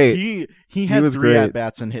was great. He had was 3 great.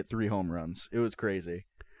 at-bats and hit 3 home runs. It was crazy.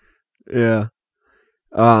 Yeah.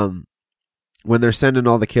 When they're sending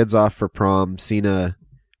all the kids off for prom, Cena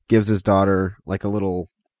gives his daughter like a little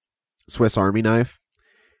Swiss Army knife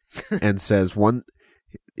and says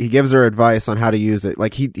he gives her advice on how to use it.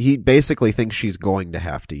 Like he basically thinks she's going to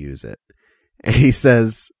have to use it. And he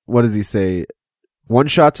says, what does he say? 1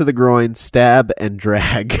 shot to the groin, stab and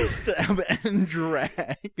drag. Stab and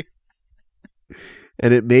drag.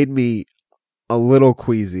 And it made me a little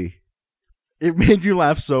queasy. It made you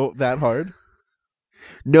laugh that hard?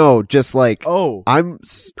 No, just like, oh, I'm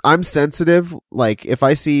sensitive. Like if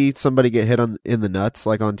I see somebody get hit in the nuts,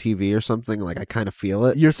 like on TV or something, like I kind of feel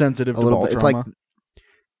it. You're sensitive to ball trauma. It's like,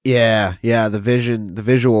 yeah, the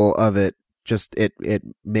visual of it, just it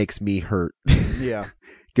makes me hurt. Yeah,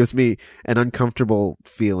 gives me an uncomfortable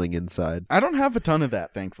feeling inside. I don't have a ton of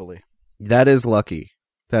that, thankfully. That is lucky.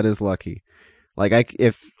 Like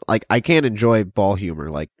I can't enjoy ball humor,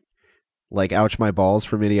 like ouch my balls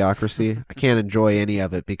from Idiocracy. I can't enjoy any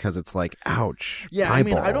of it because it's like, ouch. Yeah, I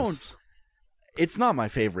mean, balls. It's not my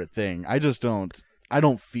favorite thing. I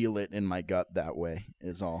don't feel it in my gut that way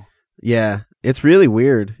is all. Yeah, it's really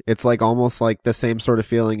weird. It's like almost like the same sort of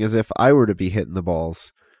feeling as if I were to be hitting the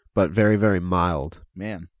balls, but very, very mild.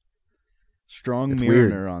 Man, strong it's mirror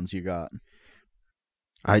weird. neurons you got.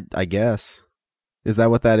 I guess. Is that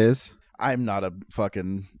what that is? I'm not a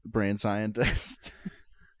fucking brain scientist.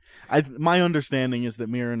 My understanding is that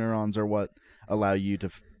mirror neurons are what allow you to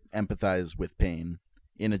empathize with pain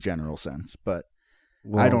in a general sense, but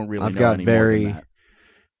I don't really know any more than that.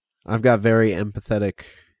 I've got very empathetic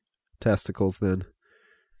testicles then.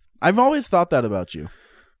 I've always thought that about you.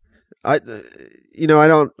 I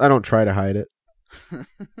don't try to hide it.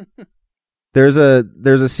 There's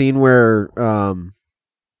a scene where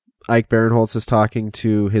Ike Barinholtz is talking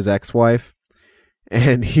to his ex-wife,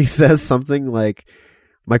 and he says something like,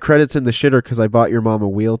 "My credit's in the shitter because I bought your mom a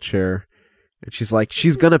wheelchair." And she's like,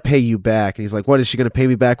 "She's going to pay you back." And he's like, "What, is she going to pay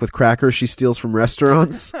me back with crackers she steals from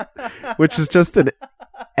restaurants?" Which is just an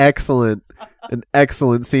excellent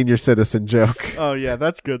senior citizen joke. Oh, yeah,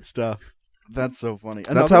 that's good stuff. That's so funny.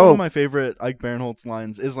 One of my favorite Ike Barinholtz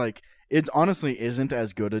lines is like, it honestly isn't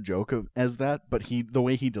as good a joke as that, but the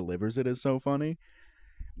way he delivers it is so funny.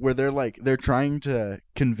 Where they're trying to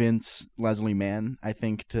convince Leslie Mann, I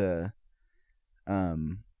think, to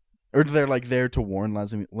or they're like there to warn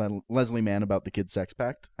Leslie Mann about the kid sex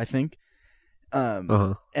pact, I think.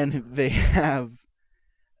 And they have,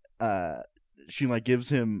 she like gives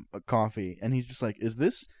him a coffee, and he's just like,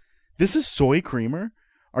 this is soy creamer?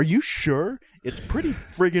 Are you sure? It's pretty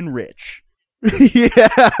friggin' rich. Yeah.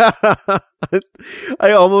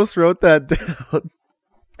 I almost wrote that down.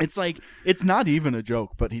 It's like, it's not even a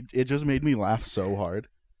joke, but it just made me laugh so hard.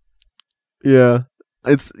 Yeah.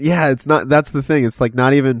 It's not, that's the thing. It's like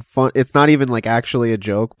not even fun. It's not even like actually a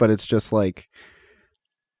joke, but it's just like,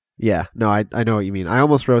 yeah, no, I know what you mean. I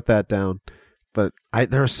almost wrote that down, but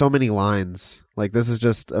there are so many lines. Like, this is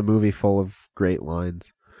just a movie full of great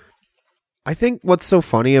lines. I think what's so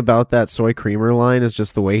funny about that soy creamer line is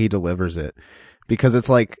just the way he delivers it, because it's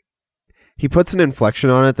like, he puts an inflection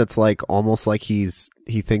on it that's like almost like he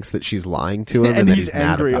thinks that she's lying to him, and then he's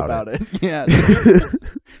angry mad about it. Yeah,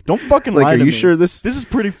 don't fucking like, lie to me. Are you sure this is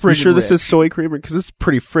pretty friggin' You sure rich? This is soy creamer? Because it's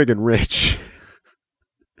pretty friggin' rich.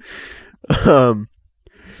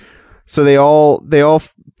 So they all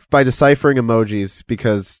by deciphering emojis,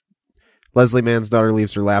 because Leslie Mann's daughter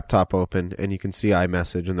leaves her laptop open, and you can see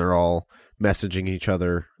iMessage, and they're all messaging each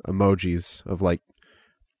other emojis of like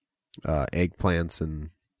eggplants and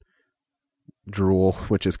drool,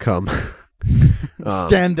 which is cum.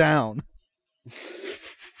 Stand down.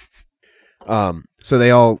 So they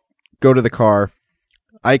all go to the car.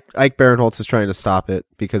 Ike Barinholtz is trying to stop it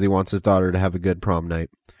because he wants his daughter to have a good prom night.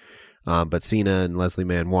 But Cena and Leslie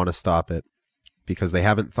Mann want to stop it because they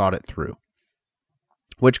haven't thought it through.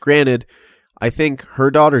 Which, granted, I think her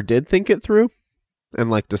daughter did think it through and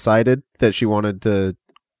like decided that she wanted to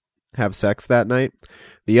have sex that night.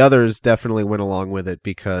 The others definitely went along with it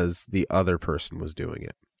because the other person was doing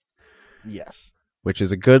it. Yes. Which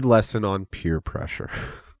is a good lesson on peer pressure.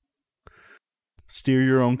 Steer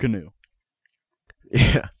your own canoe.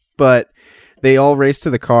 Yeah. But they all race to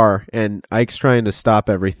the car, and Ike's trying to stop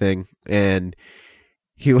everything, and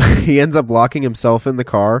he ends up locking himself in the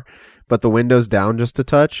car, but the window's down just a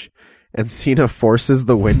touch, and Cena forces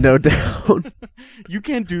the window down. You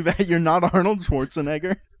can't do that. You're not Arnold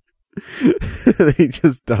Schwarzenegger. He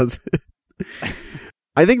just does it.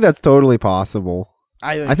 I think that's totally possible.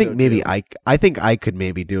 I think so maybe too. I think I could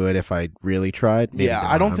maybe do it if I really tried. Maybe yeah,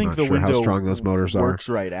 not. I don't I'm think not the sure window how strong those motors works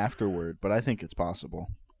are. right afterward, but I think it's possible.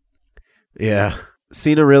 Yeah.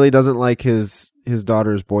 Cena really doesn't like his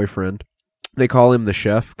daughter's boyfriend. They call him the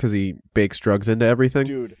chef because he bakes drugs into everything.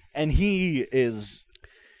 Dude, and he is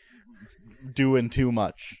doing too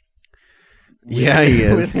much. Yeah, he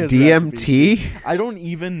is. DMT? recipes. I don't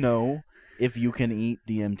even know if you can eat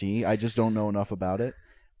DMT. I just don't know enough about it.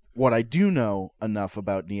 What I do know enough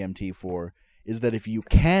about DMT for is that if you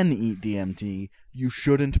can eat DMT, you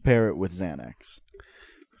shouldn't pair it with Xanax.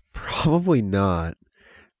 Probably not.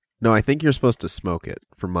 No, I think you're supposed to smoke it,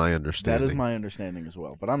 from my understanding. That is my understanding as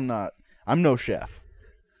well, but I'm no chef.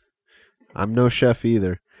 I'm no chef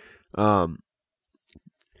either. I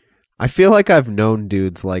feel like I've known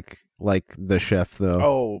dudes like the chef, though.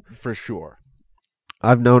 Oh, for sure.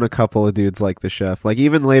 I've known a couple of dudes like the chef. Like,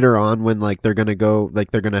 even later on when like they're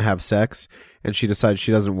gonna have sex and she decides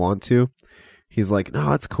she doesn't want to, he's like,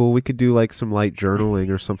 no, it's cool, we could do like some light journaling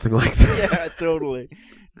or something like that. Yeah, totally.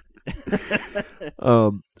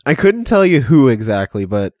 I couldn't tell you who exactly,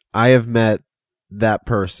 but I have met that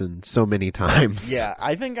person so many times. Yeah,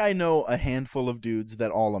 I think I know a handful of dudes that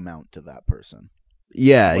all amount to that person.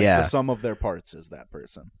 Yeah, like yeah. The sum of their parts is that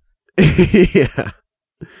person. Yeah.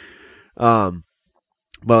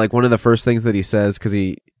 But like one of the first things that he says, because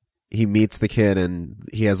he meets the kid and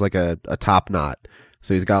he has like a top knot,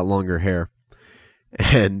 so he's got longer hair,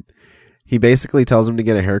 and he basically tells him to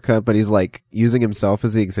get a haircut, but he's like using himself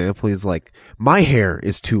as the example. He's like, my hair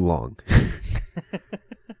is too long.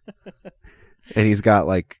 And he's got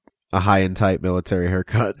like a high and tight military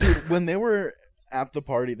haircut. Dude, when they were at the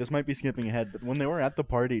party, this might be skipping ahead, but when they were at the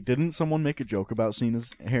party, didn't someone make a joke about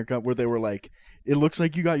Cena's haircut where they were like, it looks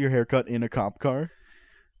like you got your haircut in a cop car?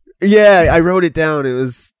 Yeah, I wrote it down. It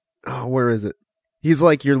was, where is it? He's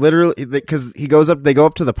like, you're literally, because they go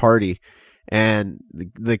up to the party, and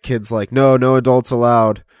the kid's like, no adults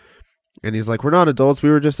allowed. And he's like, we're not adults. We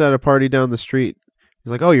were just at a party down the street.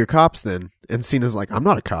 He's like, oh, you're cops then. And Cena's like, I'm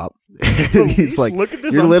not a cop. And he's like, look at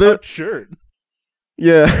this untucked shirt.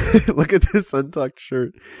 Yeah, look at this untucked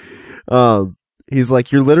shirt. He's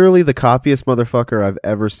like, you're literally the coppiest motherfucker I've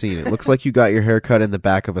ever seen. It looks like you got your hair cut in the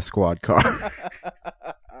back of a squad car.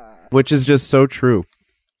 Which is just so true.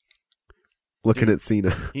 Looking at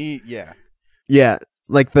Cena. Yeah. Yeah,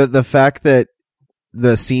 like the fact that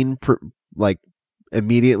the scene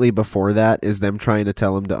immediately before that is them trying to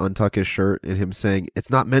tell him to untuck his shirt and him saying, "It's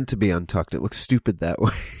not meant to be untucked. It looks stupid that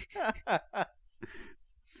way."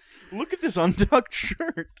 Look at this untucked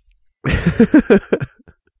shirt.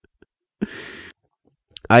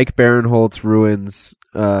 Ike Barinholtz ruins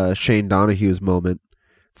Shane Donahue's moment.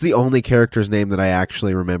 It's the only character's name that I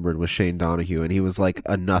actually remembered was Shane Donahue, and he was like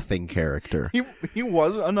a nothing character. He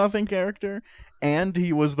was a nothing character, and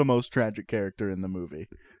he was the most tragic character in the movie.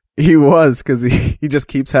 He was, because he just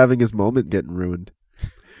keeps having his moment getting ruined.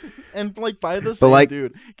 And like by the same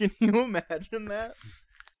dude. Can you imagine that?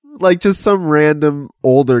 Like just some random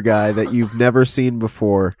older guy that you've never seen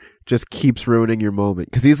before just keeps ruining your moment,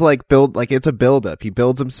 because he's like it's a build up. He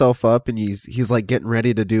builds himself up and he's like getting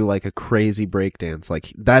ready to do like a crazy breakdance.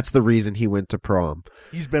 Like that's the reason he went to prom.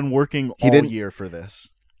 He's been working all year for this.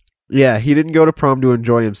 Yeah, he didn't go to prom to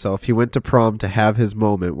enjoy himself. He went to prom to have his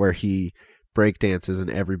moment where he breakdances and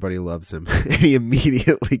everybody loves him. And he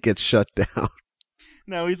immediately gets shut down.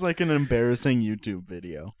 Now he's like an embarrassing YouTube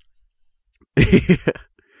video.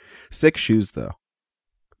 Sick shoes though.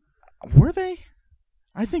 Were they?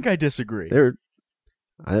 I think I disagree.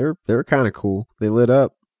 They were kind of cool. They lit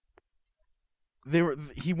up.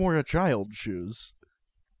 He wore a child's shoes.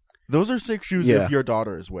 Those are sick shoes if your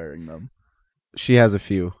daughter is wearing them. She has a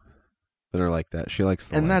few that are like that. She likes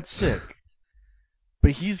them. And that's sick.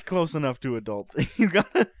 But he's close enough to adult. You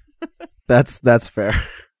gotta. That's fair.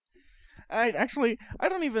 I'm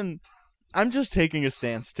just taking a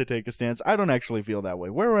stance to take a stance. I don't actually feel that way.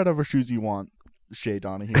 Wear whatever shoes you want, Shay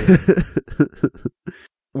Donahue.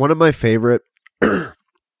 One of my favorite,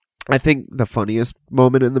 I think the funniest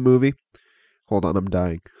moment in the movie. Hold on, I'm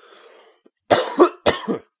dying.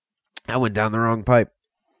 I went down the wrong pipe.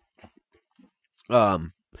 I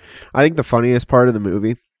think the funniest part of the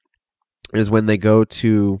movie is when they go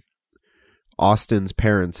to Austin's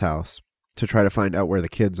parents' house to try to find out where the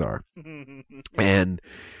kids are. And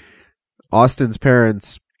Austin's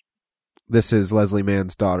parents, this is Leslie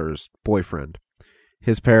Mann's daughter's boyfriend.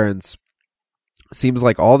 His parents, seems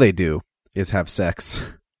like all they do is have sex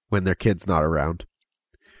when their kid's not around.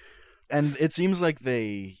 And it seems like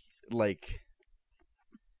they, like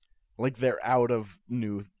they're out of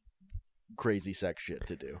new crazy sex shit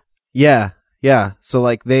to do. Yeah. Yeah, so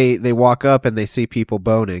like they walk up and they see people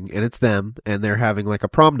boning, and it's them, and they're having like a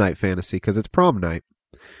prom night fantasy because it's prom night.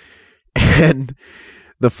 And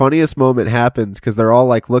the funniest moment happens because they're all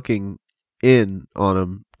like looking in on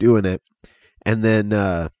him doing it, and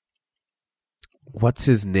then what's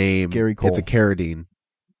his name? Gary Cole. It's a Carradine.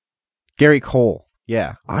 Gary Cole.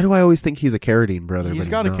 Yeah. Why do I always think he's a Carradine brother? He's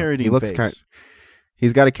got a Carradine face.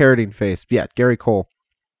 He's got a Carradine face. Yeah, Gary Cole.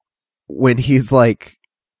 When he's like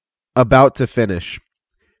about to finish,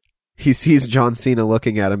 he sees John Cena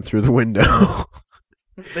looking at him through the window.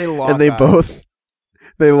 They lock and they eyes.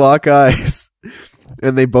 They lock eyes,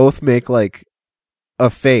 and they both make like a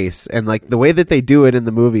face, and like the way that they do it in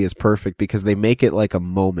the movie is perfect because they make it like a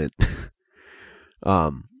moment,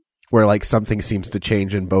 where like something seems to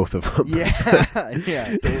change in both of them.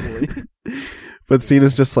 Yeah, totally. But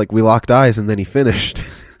Cena's just like, we locked eyes, and then he finished.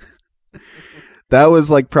 That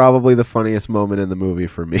was like probably the funniest moment in the movie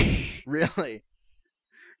for me. Really?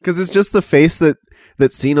 Because it's just the face that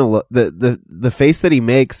Cena, the face that he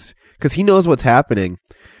makes, because he knows what's happening,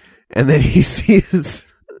 and then he sees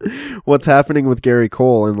what's happening with Gary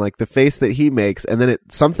Cole, and like the face that he makes, and then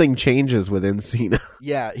something changes within Cena.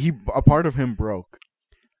 Yeah, a part of him broke.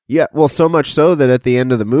 Yeah, well, so much so that at the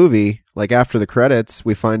end of the movie, like after the credits,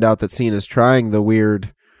 we find out that Cena's trying the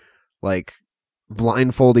weird, like,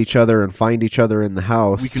 blindfold each other and find each other in the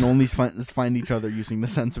house. We can only find each other using the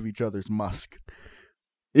sense of each other's musk.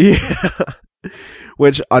 Yeah.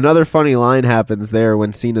 Which, another funny line happens there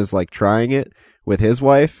when Cena's like trying it with his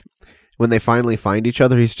wife. When they finally find each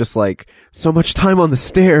other, he's just like, so much time on the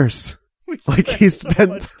stairs. Like he spent so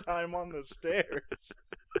much time on the stairs.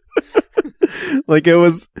 Like it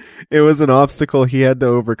was an obstacle he had to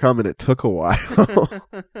overcome, and it took a while.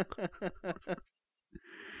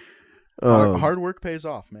 Hard work pays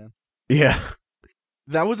off, man. Yeah.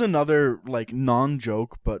 That was another like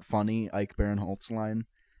non-joke but funny Ike Barinholtz line.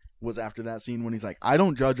 Was after that scene when he's like, I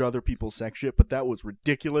don't judge other people's sex shit, but that was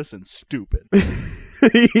ridiculous and stupid.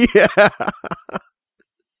 Yeah.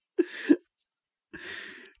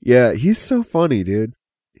 Yeah, he's so funny, dude.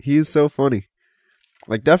 He is so funny.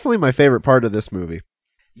 Like, definitely my favorite part of this movie.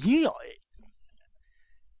 He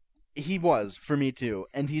was, for me too.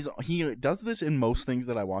 And he does this in most things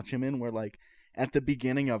that I watch him in, where like at the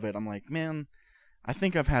beginning of it, I'm like, man, I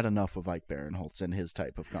think I've had enough of Ike Barinholtz and his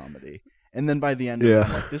type of comedy. And then by the end of it,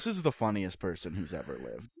 I'm like, this is the funniest person who's ever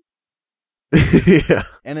lived. Yeah.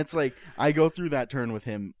 And it's like, I go through that turn with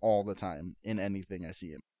him all the time in anything I see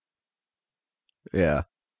him. Yeah.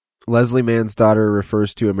 Leslie Mann's daughter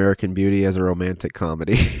refers to American Beauty as a romantic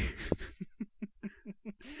comedy.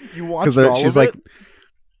 You watched all she's of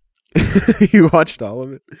it? You watched all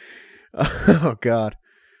of it? Oh, God.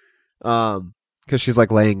 Because she's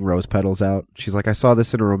like laying rose petals out. She's like, I saw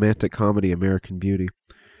this in a romantic comedy, American Beauty.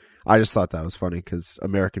 I just thought that was funny because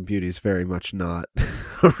American Beauty is very much not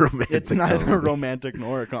a romantic It's neither comedy. romantic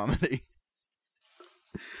nor a comedy.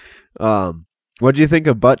 What do you think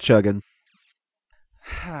of butt chugging?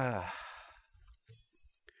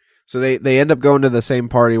 So they end up going to the same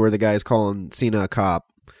party where the guy's calling Cena a cop,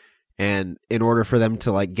 and in order for them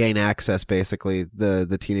to like gain access, basically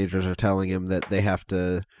the teenagers are telling him that they have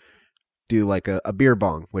to do like a beer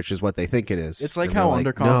bong, which is what they think it is. It's like And how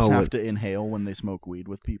they're undercops "No, have to inhale when they smoke weed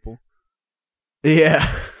with people. Yeah.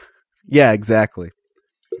 Yeah, exactly.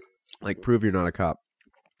 Like, prove you're not a cop.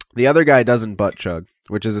 The other guy doesn't butt chug,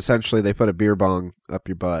 which is essentially they put a beer bong up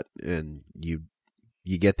your butt and you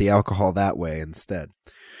get the alcohol that way instead.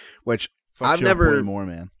 Which Fucks I've you up never way more,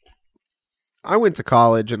 man. I went to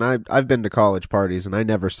college and I've been to college parties and I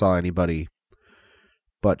never saw anybody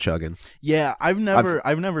butt chugging. Yeah, I've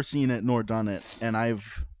never seen it nor done it, and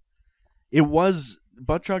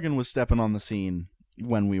butt chugging was stepping on the scene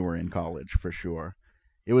when we were in college for sure.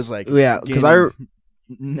 It was like because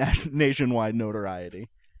nationwide notoriety.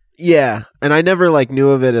 Yeah, and I never like knew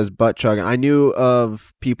of it as butt chugging. I knew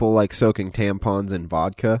of people like soaking tampons in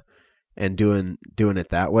vodka and doing it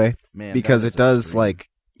that way. Man, because that it is does extreme. like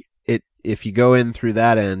it. If you go in through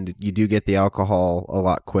that end, you do get the alcohol a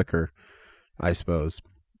lot quicker, I suppose.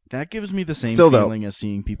 That gives me the same Still, though- feeling as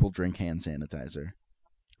seeing people drink hand sanitizer.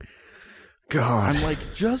 God, I'm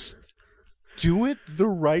like, just do it the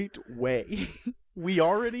right way. We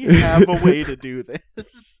already have a way to do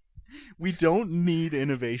this. We don't need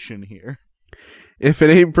innovation here. if it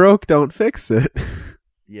ain't broke, don't fix it.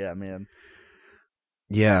 Yeah, man.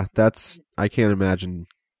 Yeah, I can't imagine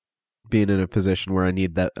being in a position where I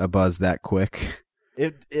need a buzz that quick.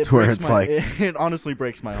 It where breaks it's my, like- it honestly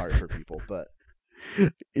breaks my heart for people, but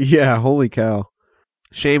Yeah, holy cow.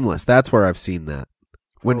 Shameless, that's where I've seen that.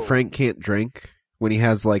 When Oh. Frank can't drink, when he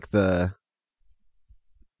has like the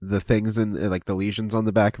things in like the lesions on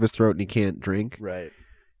the back of his throat and he can't drink, right.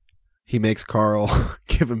 he makes Carl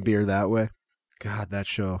give him beer that way. God, that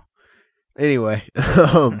show. Anyway,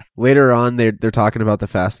 later on they're talking about the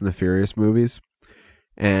Fast and the Furious movies,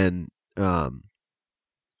 and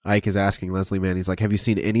Ike is asking Leslie Mann, he's like, have you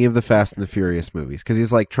seen any of the Fast and the Furious movies? Because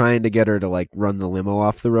he's like trying to get her to like run the limo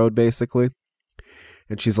off the road, basically.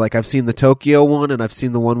 And she's like, I've seen the Tokyo one, and I've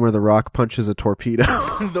seen the one where The Rock punches a torpedo.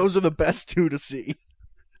 Those are the best two to see.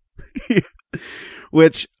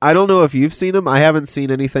 Which, I don't know if you've seen them. I haven't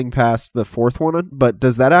seen anything past the fourth one, but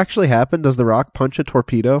does that actually happen? Does The Rock punch a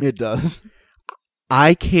torpedo? It does.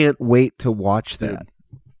 I can't wait to watch that.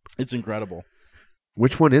 Dude, it's incredible.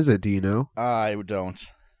 Which one is it? Do you know? I don't.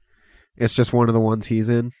 It's just one of the ones he's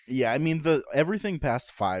in? Yeah, I mean, everything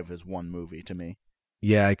past 5 is one movie to me.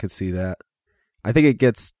 Yeah, I could see that. I think it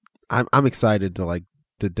gets... I'm excited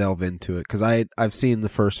to delve into it, because I've seen the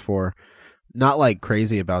first 4. Not like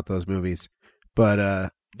crazy about those movies,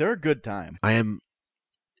 but They're a good time.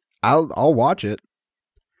 I'll watch it.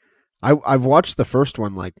 I've watched the first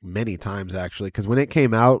one like many times actually, because when it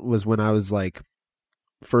came out was when I was like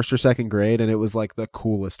first or second grade, and it was like the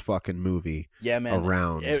coolest fucking movie Yeah, man.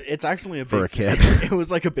 around. It's actually a big, for a kid. It was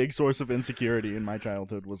like a big source of insecurity in my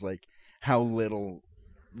childhood, was like how little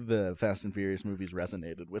the Fast and Furious movies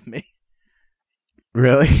resonated with me.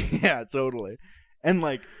 Really? Yeah, totally. And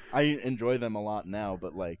like I enjoy them a lot now,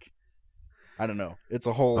 but like I don't know. It's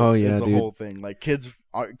a whole it's a dude. whole thing. Like kids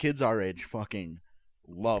our age fucking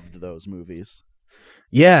loved those movies.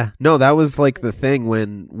 Yeah, no, that was like the thing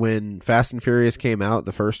when Fast and Furious came out,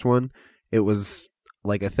 the first one. It was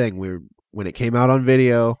like a thing. When it came out on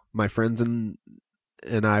video, my friends and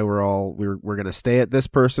I we're gonna stay at this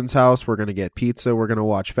person's house. We're gonna get pizza. We're gonna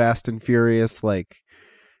watch Fast and Furious. Like,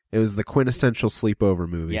 it was the quintessential sleepover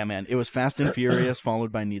movie. Yeah, man. It was Fast and Furious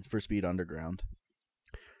followed by Need for Speed Underground.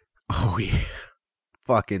 Oh yeah,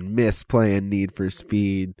 fucking miss playing Need for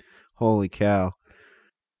Speed. Holy cow,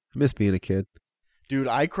 I miss being a kid. Dude,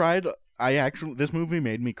 I cried. This movie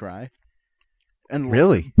made me cry. And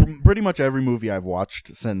Really? pretty much every movie I've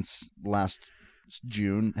watched since last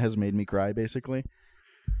June has made me cry, basically.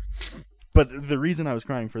 But the reason I was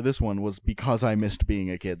crying for this one was because I missed being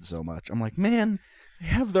a kid so much. I'm like, man, they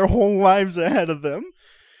have their whole lives ahead of them.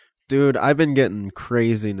 Dude, I've been getting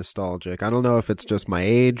crazy nostalgic. I don't know if it's just my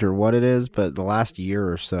age or what it is, but the last year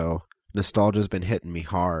or so, nostalgia's been hitting me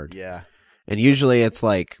hard. Yeah. And usually it's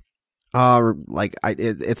like,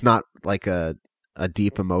 it's not like a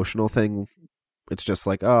deep emotional thing. It's just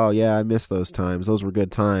like, oh yeah, I miss those times. Those were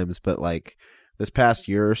good times. But like this past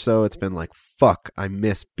year or so, it's been like, fuck, I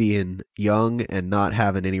miss being young and not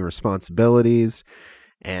having any responsibilities.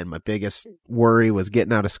 And my biggest worry was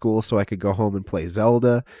getting out of school so I could go home and play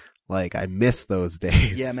Zelda. Like, I miss those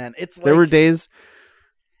days. Yeah, man. It's like, there were days.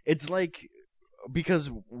 It's like,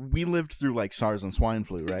 because we lived through like SARS and swine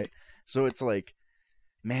flu, right? So it's like,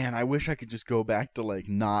 man, I wish I could just go back to like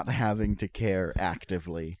not having to care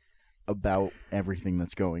actively about everything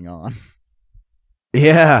that's going on.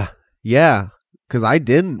 Yeah. Because I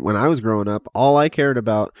didn't when I was growing up. All I cared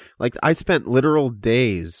about, like, I spent literal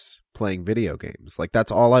days playing video games. Like,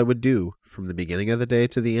 that's all I would do from the beginning of the day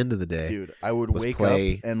to the end of the day. Dude, I would wake up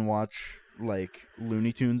and watch like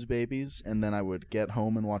Looney Tunes babies, and then I would get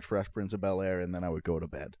home and watch Fresh Prince of Bel-Air, and then I would go to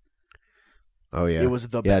bed. Oh yeah, it was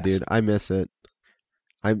the best. Yeah, dude, I miss it.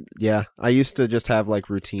 I used to just have like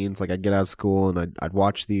routines. Like, I'd get out of school and I'd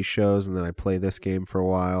watch these shows, and then I'd play this game for a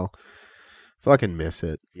while. Fucking miss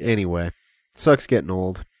it. Yeah. Anyway, sucks getting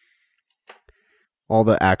old. All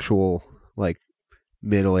the actual like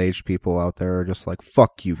middle-aged people out there are just like,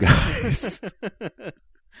 fuck you guys.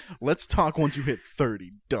 Let's talk once you hit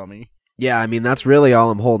 30, dummy. Yeah, I mean, that's really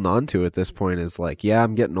all I'm holding on to at this point is like, yeah,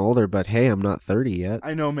 I'm getting older, but hey, I'm not 30 yet.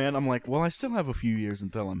 I know, man. I'm like, well, I still have a few years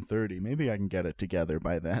until I'm 30. Maybe I can get it together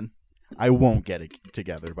by then. I won't get it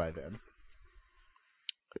together by then.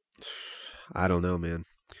 I don't know, man.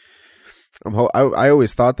 I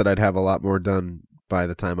always thought that I'd have a lot more done by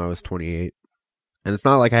the time I was 28. And it's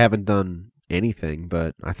not like I haven't done anything,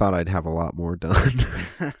 but I thought I'd have a lot more done.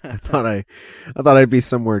 I thought I'd be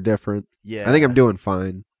somewhere different. Yeah. I think I'm doing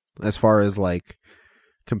fine as far as like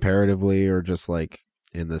comparatively or just like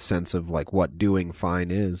in the sense of like what doing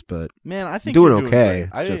fine is, but man, I think doing you're okay.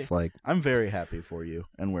 It's just like I'm very happy for you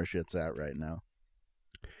and where shit's at right now.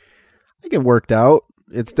 I think it worked out.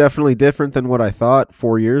 It's definitely different than what I thought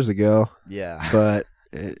 4 years ago. Yeah. But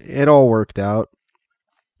it all worked out.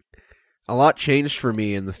 A lot changed for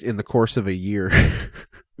me in the course of a year.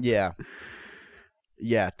 Yeah.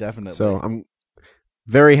 Yeah, definitely. So I'm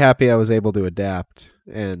very happy I was able to adapt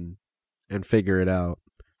and figure it out.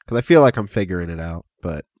 Because I feel like I'm figuring it out,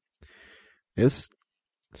 but it's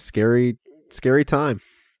scary time.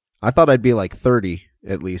 I thought I'd be like 30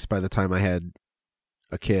 at least by the time I had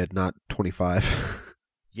a kid, not 25.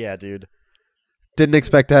 Yeah, dude. Didn't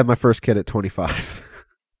expect to have my first kid at 25.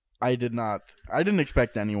 I did not. I didn't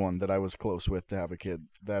expect anyone that I was close with to have a kid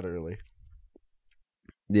that early.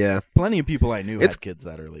 Yeah. Plenty of people I knew had kids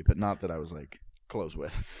that early, but not that I was like close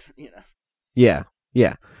with. You know. Yeah.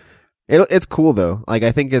 Yeah. It's cool though. Like,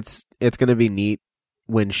 I think it's going to be neat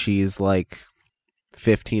when she's like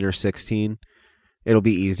 15 or 16. It'll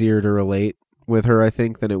be easier to relate with her, I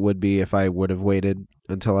think, than it would be if I would have waited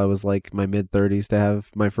until I was like my mid-30s to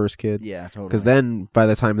have my first kid. Yeah, totally. Because then by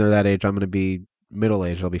the time they're that age, I'm going to be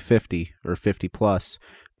middle-aged. I'll be 50 or 50 plus.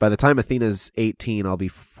 By the time Athena's 18, I'll be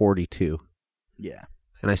 42. Yeah.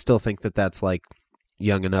 And I still think that that's like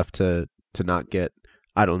young enough to not get,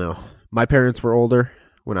 I don't know. My parents were older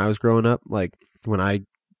when I was growing up. Like when I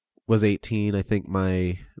was 18, I think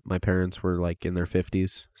my parents were like in their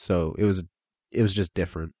 50s. So it was just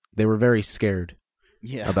different. They were very scared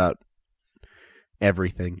about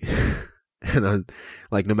everything. And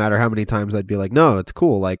like, no matter how many times I'd be like, no, it's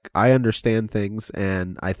cool. Like, I understand things,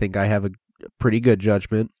 and I think I have a pretty good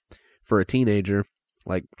judgment for a teenager.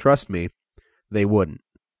 Like, trust me, they wouldn't,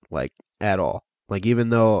 like, at all. Like, even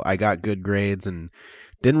though I got good grades and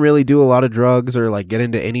didn't really do a lot of drugs or, like, get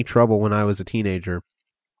into any trouble when I was a teenager,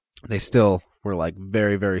 they still were, like,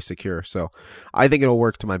 very, very secure. So I think it'll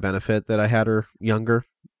work to my benefit that I had her younger.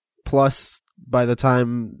 Plus, by the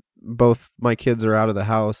time both my kids are out of the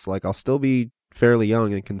house, like, I'll still be fairly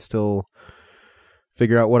young and can still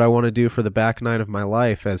figure out what I want to do for the back nine of my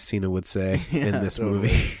life, as Cena would say in this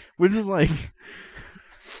movie. Which is like,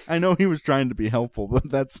 I know he was trying to be helpful, but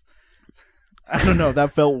that's, I don't know,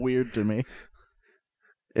 that felt weird to me.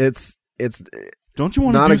 It's don't you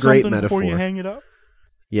want to do something before you hang it up?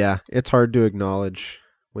 Yeah, it's hard to acknowledge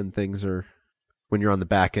when you're on the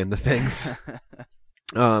back end of things.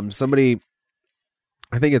 Somebody,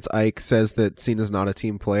 I think it's Ike, says that Cena's not a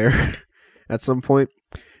team player at some point.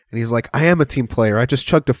 And he's like, I am a team player. I just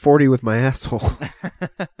chugged a 40 with my asshole.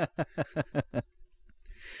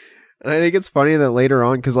 And I think it's funny that later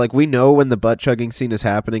on, because like we know when the butt chugging scene is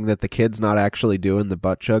happening that the kid's not actually doing the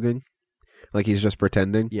butt chugging. Like, he's just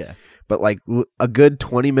pretending. Yeah. But like a good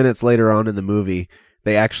 20 minutes later on in the movie,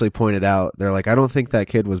 they actually pointed out, they're like, I don't think that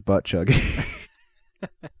kid was butt chugging.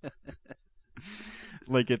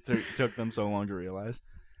 Like it took them so long to realize.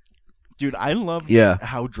 Dude, I love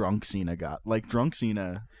how drunk Cena got. Like drunk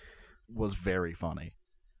Cena was very funny.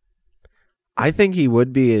 I think he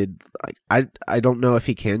would be. I don't know if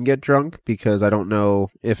he can get drunk because I don't know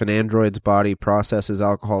if an android's body processes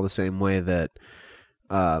alcohol the same way that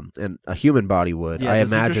and a human body would. Yeah, I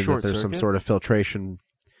imagine that there's some sort of filtration.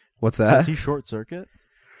 What's that? Does he short circuit?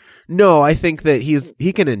 No, I think that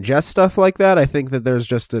he can ingest stuff like that. I think that there's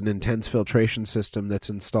just an intense filtration system that's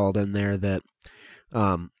installed in there that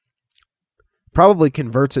probably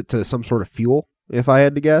converts it to some sort of fuel, if I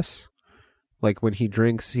had to guess. Like when he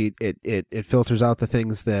drinks, it filters out the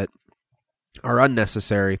things that are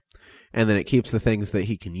unnecessary, and then it keeps the things that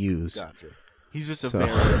he can use. Gotcha. He's just a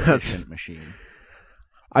very efficient machine.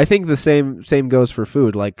 I think the same goes for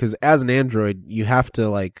food. Like, because as an android, you have to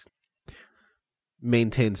like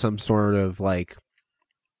maintain some sort of like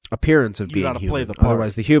appearance of being human. Play the part.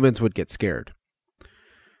 Otherwise, the humans would get scared.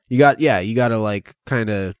 You got to like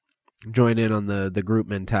kind of join in on the group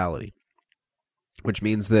mentality. Which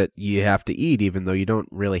means that you have to eat even though you don't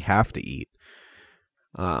really have to eat.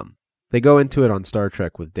 They go into it on Star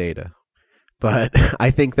Trek with Data. But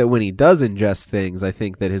I think that when he does ingest things, I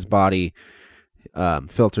think that his body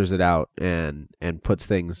filters it out and puts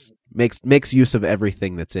things, makes use of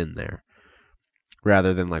everything that's in there.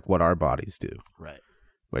 Rather than like what our bodies do. Right.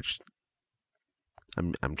 Which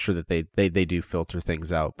I'm sure that they do filter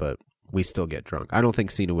things out, but we still get drunk. I don't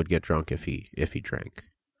think Cena would get drunk if he drank.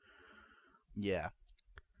 Yeah.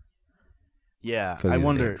 I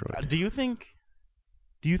wonder. Do you think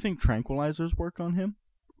tranquilizers work on him?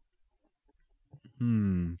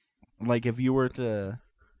 Like if you were to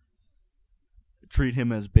treat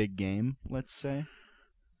him as big game, let's say.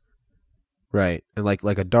 Right, and like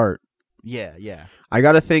a dart. Yeah. I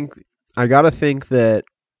gotta think that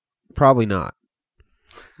probably not.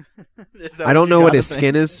 I don't know what his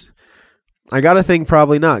skin is. I gotta think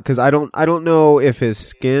probably not, because I don't know if his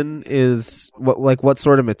skin is what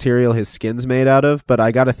sort of material his skin's made out of, but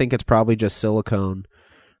I gotta think it's probably just silicone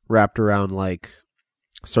wrapped around like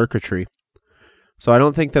circuitry. So I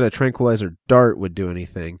don't think that a tranquilizer dart would do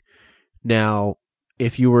anything. Now,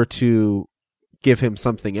 if you were to give him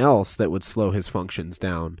something else that would slow his functions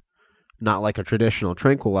down, not like a traditional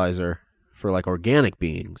tranquilizer for like organic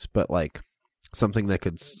beings, but like something that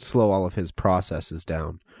could slow all of his processes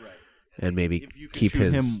down. And maybe if you could keep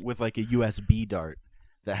shoot him with like a USB dart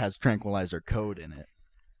that has tranquilizer code in it.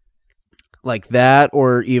 Like that,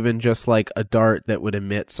 or even just like a dart that would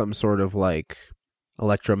emit some sort of like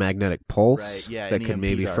electromagnetic pulse that could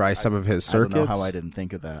maybe dart. Fry some of his circuits. I don't know how I didn't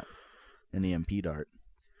think of that. An EMP dart.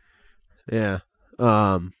 Yeah.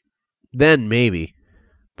 Then maybe.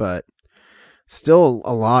 But still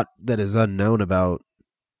a lot that is unknown about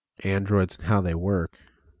androids and how they work.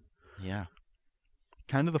 Yeah.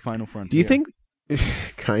 Kind of the final frontier. Do you think...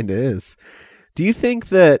 kind of is. Do you think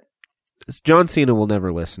that... John Cena will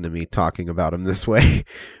never listen to me talking about him this way,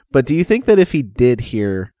 but do you think that if he did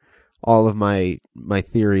hear all of my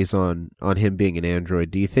theories on him being an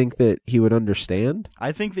android, do you think that he would understand?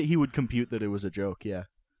 I think that he would compute that it was a joke, yeah.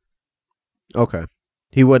 Okay.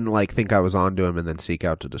 He wouldn't like think I was onto him and then seek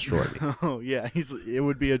out to destroy me. Oh, yeah. It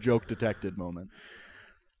would be a joke detected moment.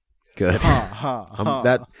 Good. Ha.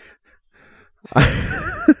 That...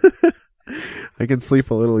 I can sleep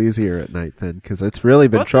a little easier at night then, because it's really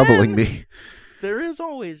been troubling me. There is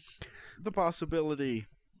always the possibility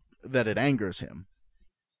that it angers him.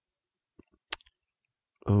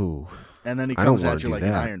 Oh. And then he comes at you like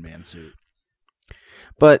an Iron Man suit.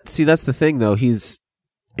 But, see, that's the thing, though. He's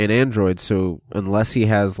an android, so unless he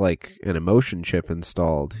has, like, an emotion chip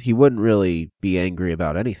installed, he wouldn't really be angry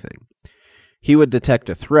about anything. He would detect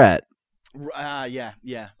a threat.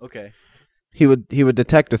 Yeah, okay. He would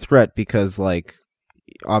detect a threat because, like,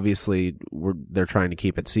 obviously they're trying to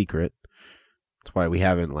keep it secret. That's why we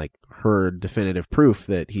haven't, like, heard definitive proof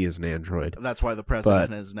that he is an android. That's why the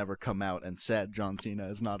president has never come out and said John Cena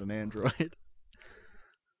is not an android.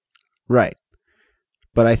 Right.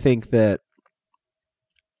 But I think that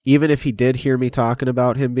even if he did hear me talking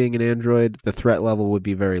about him being an android, the threat level would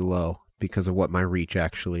be very low because of what my reach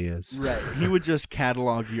actually is. Right. He would just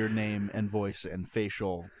catalog your name and voice and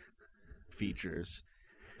facial features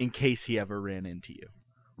in case he ever ran into you.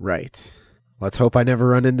 Right. Let's hope I never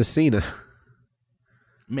run into Cena.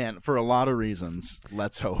 Man, for a lot of reasons,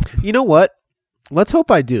 let's hope. You know what? Let's hope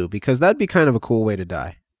I do, because that'd be kind of a cool way to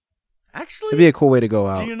die. Actually, it'd be a cool way to go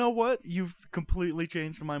out. Do you know what? You've completely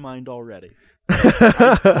changed my mind already.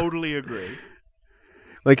 I totally agree.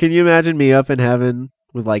 Like, can you imagine me up in heaven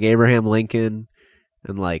with, like, Abraham Lincoln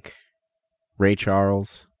and, like, Ray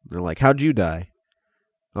Charles? They're like, how'd you die?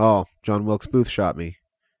 Oh, John Wilkes Booth shot me.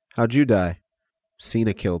 How'd you die?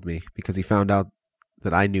 Cena killed me because he found out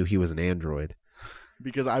that I knew he was an android.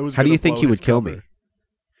 Because I was. How do you think he would kill me?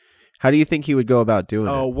 How do you think he would go about doing it?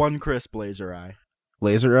 Oh, one crisp laser eye.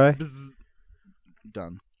 Laser eye?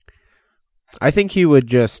 Done. I think he would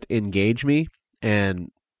just engage me and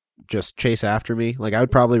just chase after me. Like, I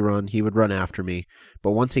would probably run. He would run after me.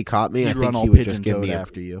 But once he caught me, I think he would just give me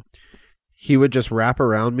after you. He would just wrap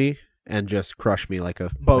around me and just crush me like an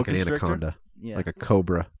anaconda, like a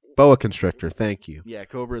cobra. Boa constrictor, thank you. Yeah,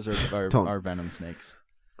 cobras are venom snakes.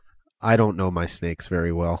 I don't know my snakes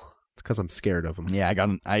very well. It's because I'm scared of them. Yeah,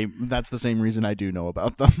 that's the same reason I do know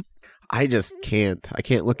about them. I just can't. I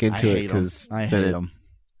can't look into it because I hate them.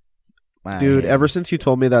 Dude, ever since you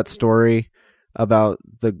told me that story about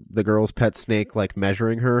the girl's pet snake, like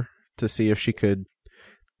measuring her to see if she could,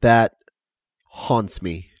 that haunts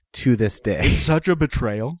me to this day. It's such a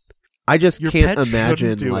betrayal. I just can't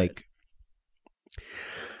imagine, like,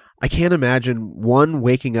 I can't imagine one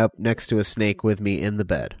waking up next to a snake with me in the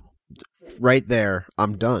bed. Right there,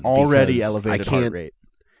 I'm done. Already elevated heart rate.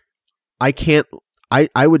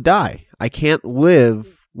 I would die. I can't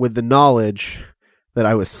live with the knowledge that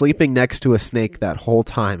I was sleeping next to a snake that whole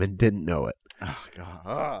time and didn't know it. Oh,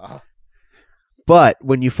 God. But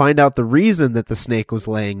when you find out the reason that the snake was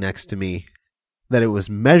laying next to me, that it was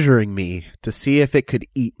measuring me to see if it could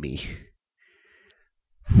eat me,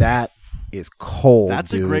 that is cold.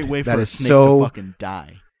 That's dude. A great way for a snake to fucking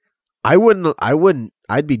die. I wouldn't.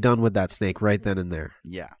 I'd be done with that snake right then and there.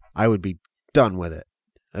 Yeah. I would be done with it.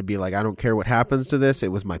 I'd be like, I don't care what happens to this.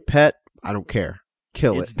 It was my pet. I don't care.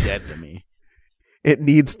 Kill it. It's dead to me. It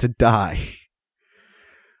needs to die.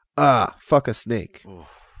 Fuck a snake.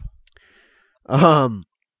 Oof. I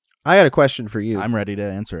had a question for you. I'm ready to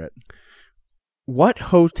answer it. What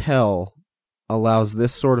hotel allows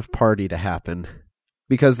this sort of party to happen?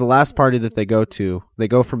 Because the last party that they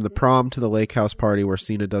go from the prom to the lake house party where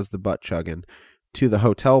Cena does the butt chugging to the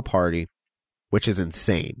hotel party, which is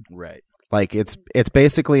insane. Right. Like, it's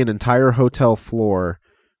basically an entire hotel floor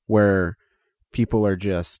where people are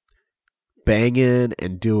just banging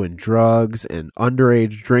and doing drugs and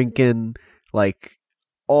underage drinking, like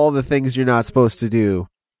all the things you're not supposed to do,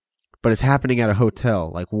 but it's happening at a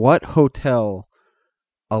hotel. Like, what hotel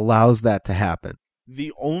allows that to happen?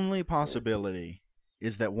 The only possibility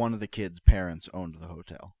is that one of the kids' parents owned the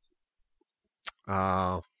hotel.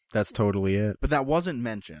 Oh, that's totally it. But that wasn't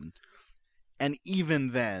mentioned. And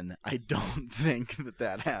even then, I don't think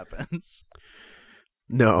that happens.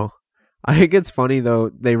 No. I think it's funny, though,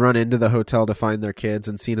 they run into the hotel to find their kids,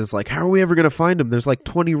 and Cena's like, how are we ever going to find them? There's like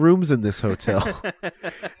 20 rooms in this hotel.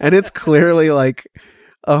 And it's clearly like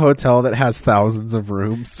a hotel that has thousands of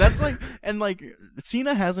rooms. That's like, and like,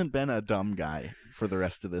 Cena hasn't been a dumb guy for the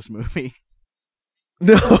rest of this movie.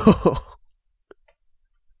 No.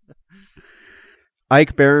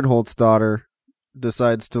 Ike Barinholtz's daughter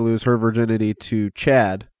decides to lose her virginity to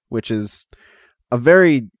Chad, which is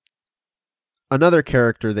another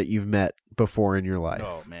character that you've met before in your life.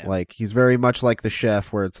 Oh, man. Like, he's very much like the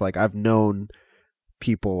chef, where it's like, I've known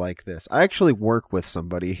people like this. I actually work with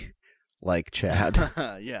somebody like Chad.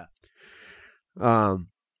 Yeah.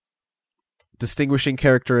 Distinguishing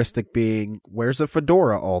characteristic being wears a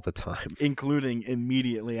fedora all the time. Including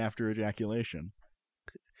immediately after ejaculation.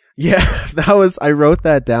 Yeah, I wrote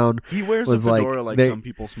that down. He wears a fedora like some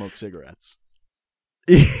people smoke cigarettes.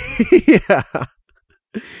 Yeah.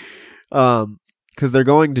 Because they're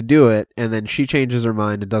going to do it, and then she changes her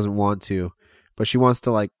mind and doesn't want to, but she wants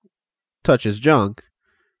to, like, touch his junk.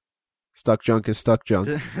 Stuck junk is stuck junk.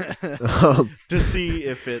 To see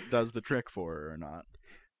if it does the trick for her or not.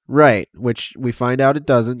 Right, which we find out it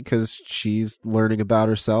doesn't, because she's learning about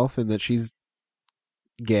herself and that she's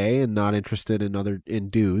gay and not interested in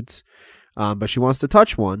dudes. But she wants to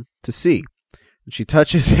touch one to see. And she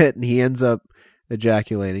touches it, and he ends up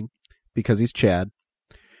ejaculating because he's Chad.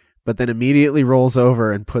 But then immediately rolls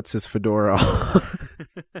over and puts his fedora on.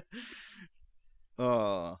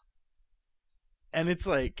 Oh. And it's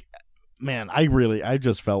like, man, I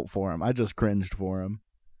just felt for him. I just cringed for him.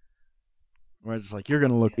 Where it's just like, you're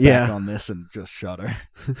going to look back on this and just shudder.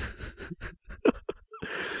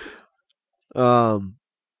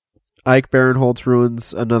 Ike Barinholtz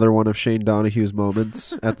ruins another one of Shane Donahue's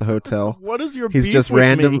moments at the hotel. What is your He's beef just with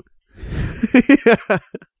random. Me? Yeah.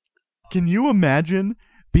 Can you imagine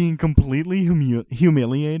being completely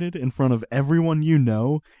humiliated in front of everyone you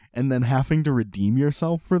know and then having to redeem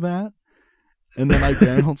yourself for that? And then Ike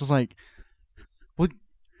Barinholtz is like, well,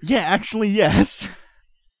 yeah, actually, yes.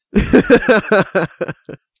 And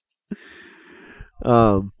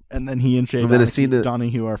then he and Shane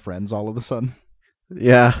Donahue are friends all of a sudden.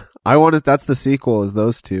 Yeah. That's the sequel. Is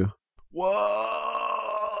those two?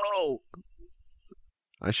 Whoa!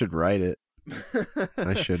 I should write it.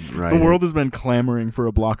 I should write. The world has been clamoring for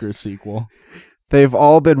a Blockers sequel. They've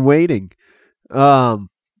all been waiting. And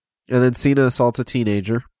then Cena assaults a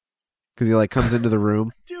teenager because he comes into the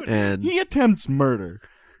room. Dude, and he attempts murder.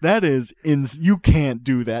 That is, you can't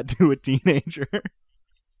do that to a teenager.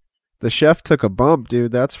 The chef took a bump,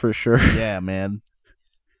 dude. That's for sure. Yeah, man.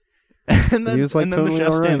 And then, he was and then totally the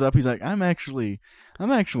chef stands right. up. He's like, I'm actually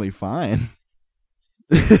fine.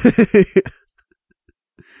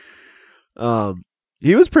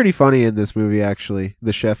 He was pretty funny in this movie, actually.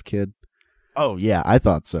 The chef kid. Oh yeah, I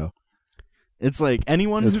thought so. It's like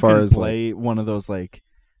anyone As who far can as, play one of those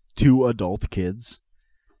two adult kids.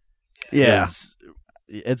 Yeah.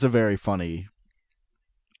 It's a very funny.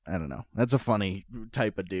 I don't know. That's a funny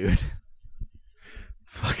type of dude.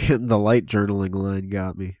 Fucking the light journaling line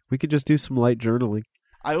got me. We could just do some light journaling.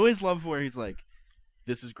 I always love where he's like,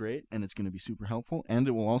 this is great, and it's going to be super helpful, and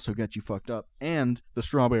it will also get you fucked up, and the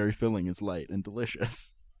strawberry filling is light and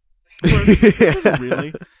delicious. He's a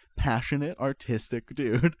really passionate, artistic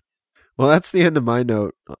dude. Well, that's the end of my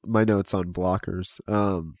notes on Blockers.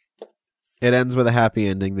 It ends with a happy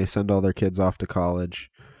ending. They send all their kids off to college,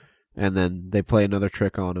 and then they play another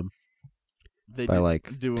trick on them. They by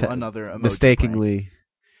do another emoji mistakenly prank.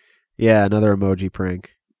 Yeah, another emoji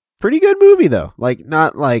prank. Pretty good movie though.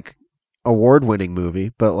 Not award-winning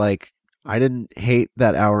movie, but I didn't hate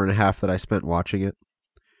that hour and a half that I spent watching it.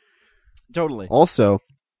 Totally. Also,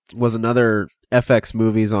 was another FX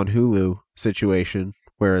movies on Hulu situation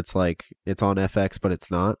where it's it's on FX but it's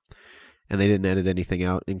not, and they didn't edit anything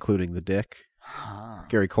out, including the dick.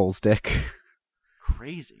 Gary Cole's dick.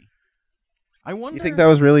 Crazy. I wonder. You think that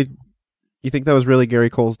was really Gary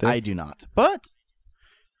Cole's dick? I do not, but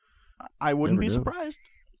I wouldn't Never be know. surprised.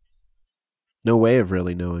 No way of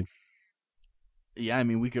really knowing. Yeah, I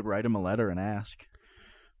mean, we could write him a letter and ask.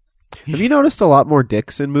 Have you noticed a lot more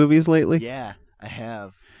dicks in movies lately? Yeah, I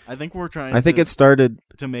have. I think we're trying. I think it started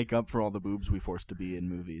to make up for all the boobs we forced to be in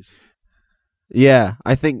movies. Yeah,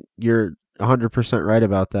 I think you're 100% right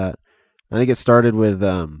about that. I think it started with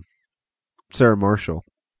Sarah Marshall.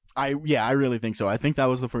 I really think so. I think that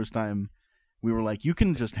was the first time we were like, you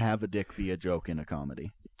can just have a dick be a joke in a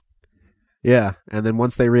comedy. Yeah, and then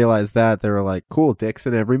once they realized that, they were like, cool, dicks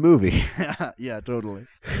in every movie. Yeah, totally.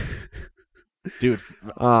 Dude,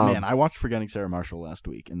 man, I watched Forgetting Sarah Marshall last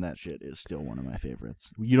week, and that shit is still one of my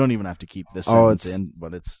favorites. You don't even have to keep this sentence in,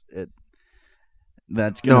 but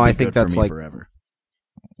that's gonna be good for me forever.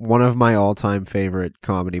 One of my all-time favorite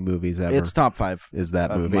comedy movies ever. It's top 5 is that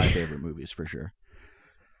of movie. my favorite movies for sure.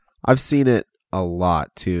 I've seen it a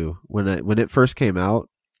lot too. When it first came out,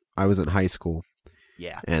 I was in high school.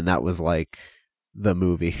 Yeah. And that was the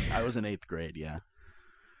movie. I was in 8th grade, yeah.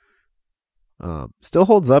 Still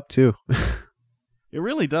holds up too. It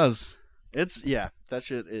really does. That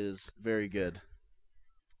shit is very good.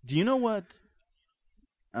 Do you know what?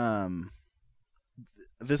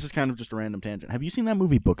 This is kind of just a random tangent. Have you seen that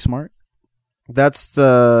movie Booksmart? That's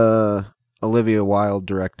the Olivia Wilde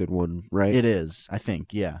directed one, right? It is, I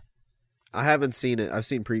think, yeah. I haven't seen it. I've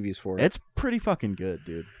seen previews for it. It's pretty fucking good,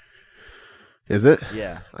 dude. Is it?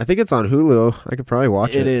 Yeah. I think it's on Hulu. I could probably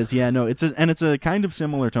watch it. It is, yeah. No, it's a kind of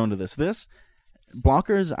similar tone to this. This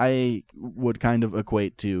Blockers I would kind of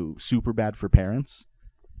equate to Superbad for parents,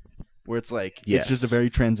 where it's it's just a very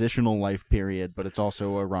transitional life period, but it's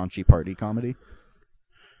also a raunchy party comedy.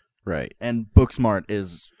 Right. And Booksmart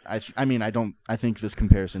is, I think this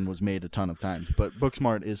comparison was made a ton of times, but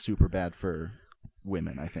Booksmart is Superbad for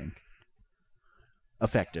women, I think.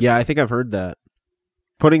 Effective. Yeah, I think I've heard that.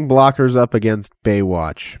 Putting Blockers up against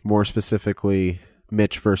Baywatch, more specifically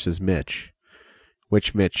Mitch versus Mitch.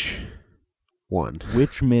 Which Mitch won?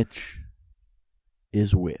 Which Mitch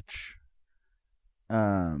is which?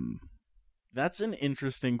 That's an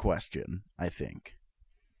interesting question, I think.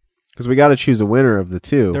 Because we got to choose a winner of the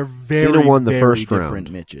two. They're very, Cena won the very first different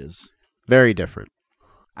round. Mitches. Very different.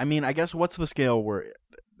 I mean, I guess what's the scale where,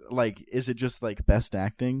 is it just best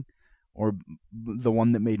acting, or the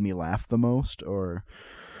one that made me laugh the most, or?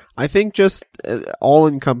 I think just all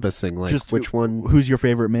encompassing. Just which one? Who's your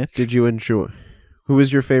favorite Mitch? Did you enjoy? Who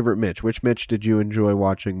was your favorite Mitch? Which Mitch did you enjoy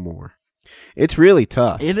watching more? It's really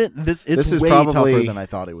tough. This is way probably tougher than I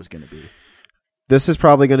thought it was going to be. This is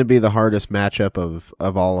probably going to be the hardest matchup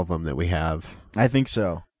of all of them that we have. I think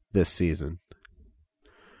so. This season.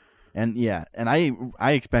 And yeah, and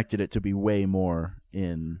I expected it to be way more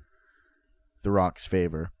in The Rock's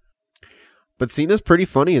favor. But Cena's pretty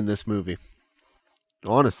funny in this movie.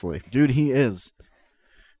 Honestly. Dude, he is.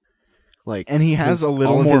 Like, and he has a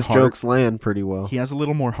little all more of his heart. jokes land pretty well. He has a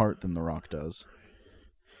little more heart than The Rock does.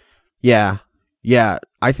 Yeah.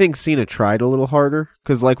 I think Cena tried a little harder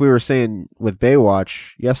because, like we were saying with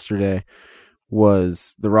Baywatch yesterday,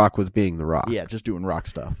 was The Rock was being The Rock. Yeah, just doing Rock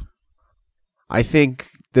stuff. I think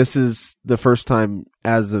this is the first time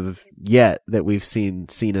as of yet that we've seen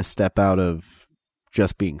Cena step out of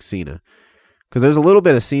just being Cena. Because there's a little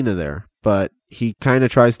bit of Cena there, but he kind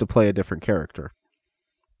of tries to play a different character.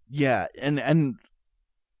 Yeah, and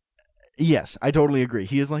yes, I totally agree.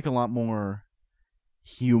 He is like a lot more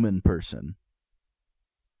human person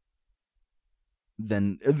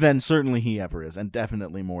than certainly he ever is, and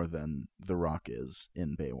definitely more than The Rock is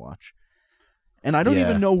in Baywatch. And I don't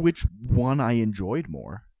even know which one I enjoyed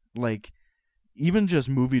more. Like, even just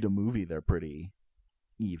movie to movie, they're pretty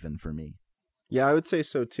even for me. Yeah, I would say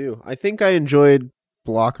so too. I think I enjoyed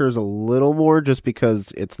Blockers a little more just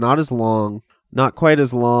because it's not as long, not quite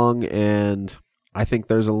as long, and I think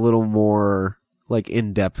there's a little more like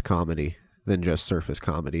in-depth comedy than just surface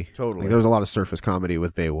comedy. Totally. Like, there was a lot of surface comedy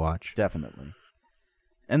with Baywatch. Definitely.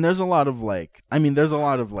 And there's a lot of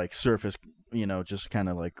surface, just kind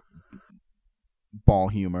of like ball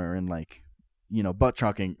humor and like, butt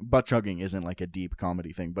chugging isn't like a deep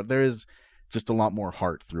comedy thing, but there is just a lot more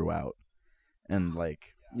heart throughout. And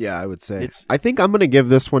like, yeah, I would say I think I'm going to give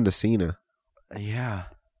this one to Cena. Yeah.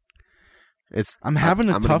 I'm having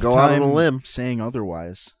a tough go time out on a limb. saying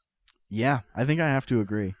otherwise. Yeah, I think I have to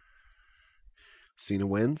agree. Cena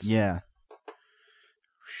wins? Yeah.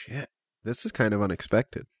 Shit. This is kind of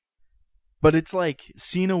unexpected. But it's like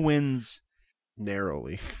Cena wins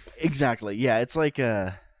narrowly. Exactly. Yeah, it's like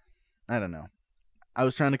I don't know. I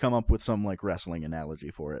was trying to come up with some like wrestling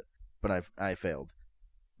analogy for it, but I failed.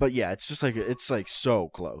 But yeah, it's just like it's like so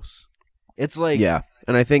close. It's like, yeah,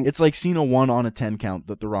 and I think it's like Cena won on a 10 count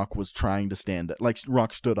that The Rock was trying to stand at. Like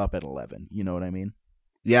Rock stood up at 11. You know what I mean?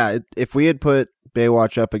 Yeah, if we had put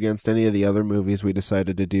Baywatch up against any of the other movies we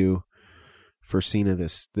decided to do for Cena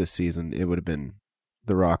this season, it would have been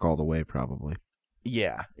The Rock all the way, probably.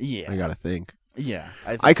 Yeah. I gotta think. Yeah,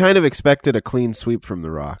 I kind of expected a clean sweep from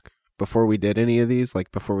The Rock before we did any of these.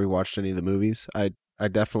 Like before we watched any of the movies, I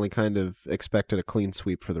definitely kind of expected a clean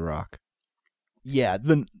sweep for The Rock. Yeah,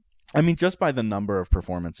 just by the number of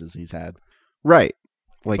performances he's had. Right.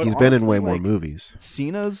 Like, but he's honestly, been in way more movies.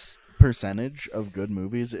 Cena's percentage of good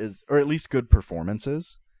movies is, or at least good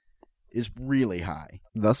performances, is really high.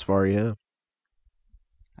 Thus far, yeah.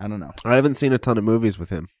 I don't know. I haven't seen a ton of movies with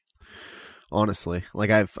him, honestly. Like,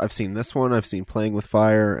 I've seen this one, I've seen Playing with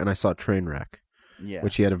Fire, and I saw Trainwreck,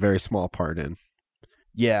 which he had a very small part in.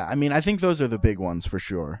 Yeah, I think those are the big ones for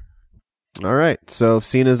sure. All right, so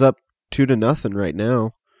Cena's up 2-0 right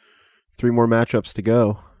now. 3 more matchups to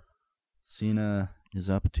go. Cena is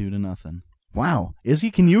up 2-0. Wow, is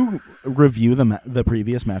he? Can you review the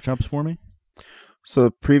previous matchups for me?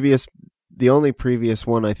 So the only previous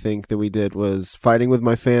one I think that we did was Fighting with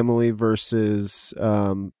My Family versus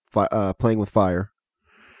Playing with Fire,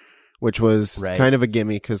 which was kind of a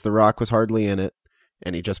gimme because The Rock was hardly in it,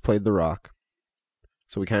 and he just played The Rock.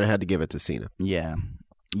 So we kind of had to give it to Cena. Yeah.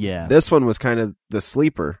 This one was kind of the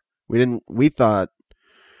sleeper. We thought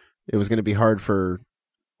it was going to be hard for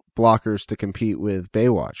Blockers to compete with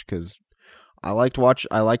Baywatch because I liked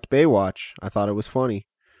Baywatch. I thought it was funny,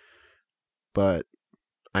 but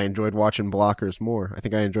I enjoyed watching Blockers more. I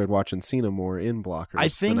think I enjoyed watching Cena more in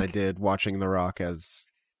Blockers than I did watching The Rock as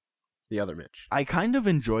the other Mitch. I kind of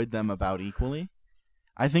enjoyed them about equally.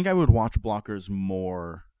 I think I would watch Blockers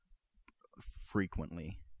more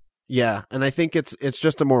frequently. Yeah, and I think it's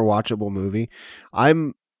just a more watchable movie.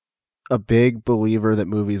 I'm a big believer that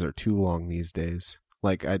movies are too long these days.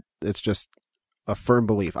 Like, it's just a firm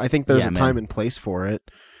belief. I think there's a time and place for it.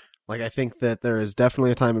 Like, I think that there is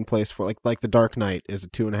definitely a time and place for like The Dark Knight is a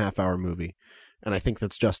 2.5-hour movie, and I think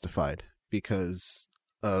that's justified because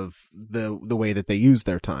of the way that they use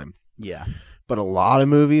their time. Yeah. But a lot of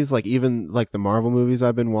movies, like even like the Marvel movies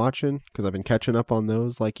I've been watching, because I've been catching up on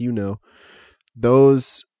those, like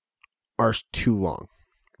those are too long.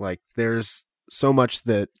 Like, there's so much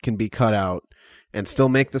that can be cut out and still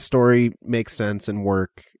make the story make sense and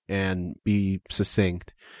work and be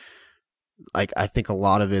succinct. Like, I think a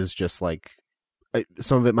lot of it is just like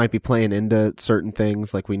some of it might be playing into certain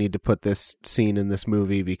things. Like, we need to put this scene in this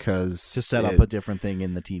movie because to set up a different thing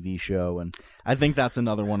in the TV show. And I think that's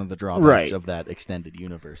another one of the drawbacks of that extended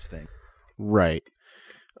universe thing. Right.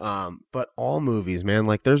 But all movies, man,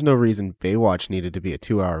 like there's no reason Baywatch needed to be a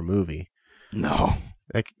 2-hour movie. No.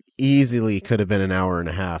 Like, easily could have been an hour and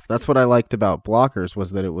a half. That's what I liked about Blockers,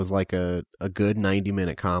 was that it was like a good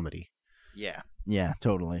 90-minute comedy. Yeah. Yeah,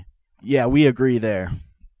 totally. Yeah, we agree there.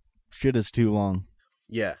 shit is too long.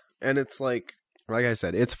 Yeah, and it's like I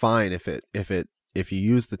said, it's fine if you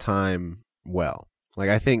use the time well. Like,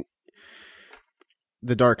 I think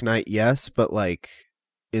The Dark Knight, yes, but like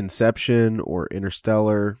Inception or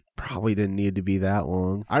Interstellar probably didn't need to be that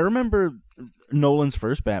long. I remember Nolan's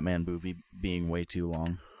first Batman movie being way too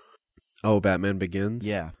long. Oh, Batman Begins?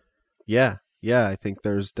 Yeah. Yeah, I think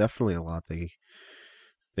there's definitely a lot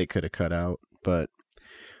they could have cut out, but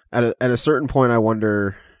at a certain point I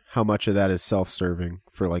wonder how much of that is self-serving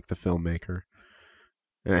for like the filmmaker.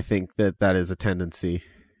 And I think that is a tendency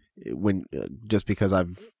when just because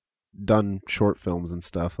I've done short films and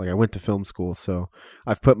stuff. Like, I went to film school, so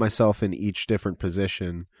I've put myself in each different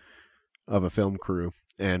position of a film crew.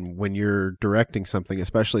 And when you're directing something,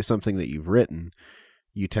 especially something that you've written,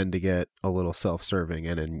 you tend to get a little self-serving,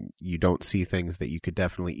 and then you don't see things that you could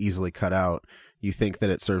definitely easily cut out. You think that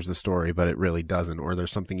it serves the story, but it really doesn't, or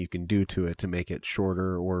there's something you can do to it to make it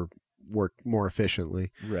shorter or work more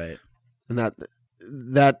efficiently. Right. And that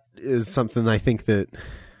is something I think that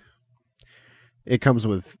it comes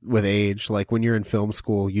with age. Like, when you're in film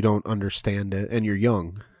school, you don't understand it, and you're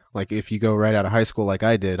young. Like, if you go right out of high school like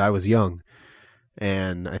I did, I was young.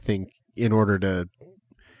 And I think in order to...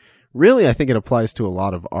 Really, I think it applies to a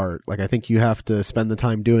lot of art. Like, I think you have to spend the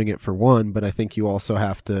time doing it for one, but I think you also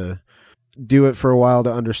have to do it for a while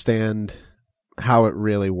to understand how it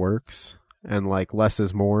really works. And, like, less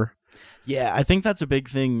is more. Yeah, I think that's a big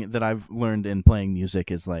thing that I've learned in playing music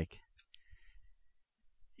is, like,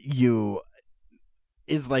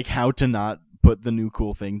 how to not put the new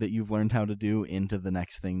cool thing that you've learned how to do into the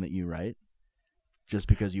next thing that you write. Just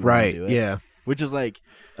because you want to do it. Yeah. Which is, like,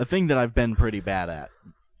 a thing that I've been pretty bad at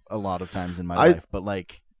a lot of times in my life, but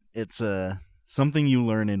like it's something you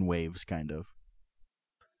learn in waves, kind of.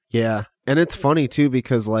 Yeah, and it's funny too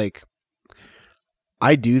because like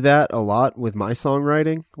I do that a lot with my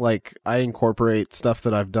songwriting. Like, I incorporate stuff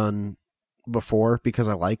that I've done before because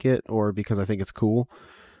I like it or because I think it's cool,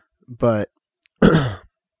 but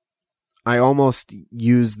I almost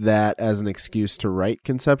use that as an excuse to write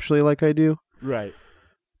conceptually like I do. Right.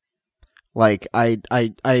 Like,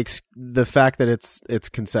 the fact that it's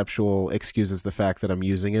conceptual excuses the fact that I'm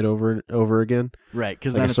using it over and over again. Right,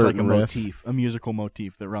 because like then it's like a riff. motif, a musical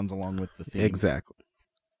motif that runs along with the theme.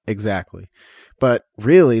 Exactly. But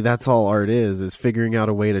really, that's all art is figuring out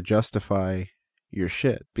a way to justify your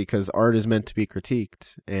shit, because art is meant to be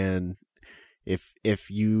critiqued. And if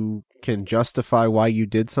you can justify why you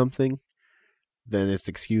did something, then it's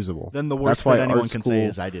excusable. Then the worst that anyone can say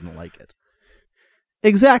is, I didn't like it.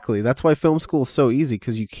 Exactly. That's why film school is so easy,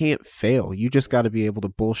 because you can't fail. You just got to be able to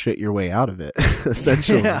bullshit your way out of it,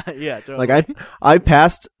 essentially. Yeah, totally. Like, I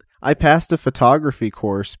passed a photography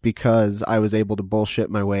course because I was able to bullshit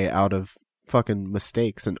my way out of fucking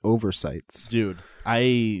mistakes and oversights. Dude,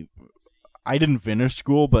 I didn't finish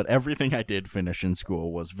school, but everything I did finish in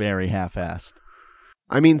school was very half-assed.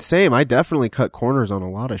 I mean, same. I definitely cut corners on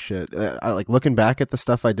a lot of shit. I like looking back at the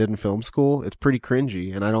stuff I did in film school. It's pretty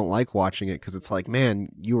cringy, and I don't like watching it because it's like, man,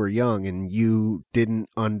 you were young and you didn't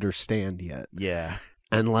understand yet. Yeah.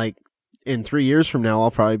 And like in 3 years from now,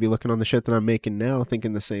 I'll probably be looking on the shit that I'm making now,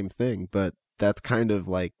 thinking the same thing. But that's kind of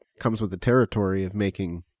like comes with the territory of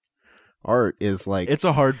making art. Is like, it's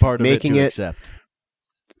a hard part of it to accept.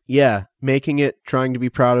 Yeah, making it, trying to be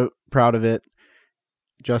proud of it,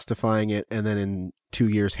 justifying it, and then in 2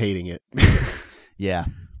 years hating it. Yeah.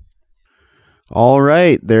 All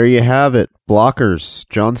right, there you have it. Blockers.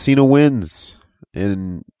 John Cena wins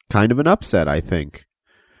in kind of an upset, I think.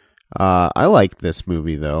 I liked this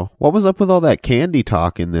movie, though. What was up with all that candy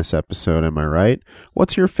talk in this episode, am I right?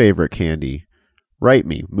 What's your favorite candy? Write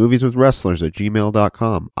me,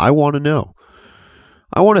 movieswithrustlers@gmail.com. I want to know.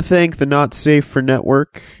 I want to thank the Not Safe for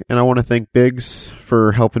Network, and I want to thank Biggs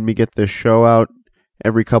for helping me get this show out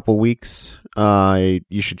every couple weeks.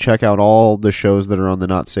 You should check out all the shows that are on the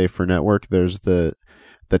Not Safe for Network. There's the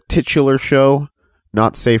titular show,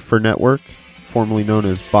 Not Safe for Network, formerly known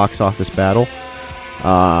as Box Office Battle.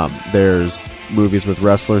 There's Movies with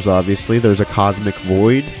Wrestlers, obviously. There's A Cosmic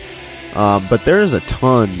Void. But there's a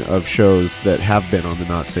ton of shows that have been on the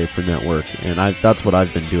Not Safe for Network, and that's what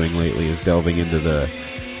I've been doing lately, is delving into the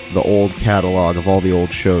old catalog of all the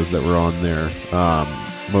old shows that were on there.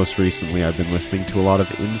 Most recently, I've been listening to a lot of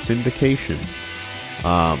In Syndication.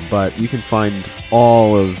 But you can find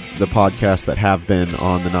all of the podcasts that have been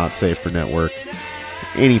on the Not Safe for Network,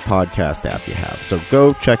 any podcast app you have. So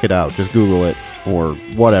go check it out. Just Google it, or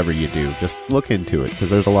whatever you do. Just look into it, because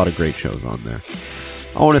there's a lot of great shows on there.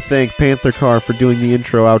 I want to thank Panther Car for doing the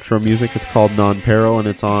intro-outro music. It's called Non-Peril, and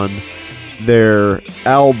it's on their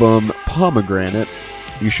album Pomegranate.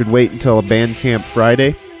 You should wait until a Bandcamp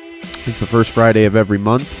Friday It's the first Friday of every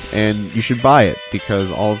month, and you should buy it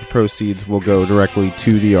because all of the proceeds will go directly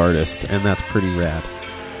to the artist, and that's pretty rad.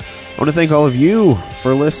 I want to thank all of you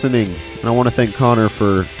for listening, and I want to thank Connor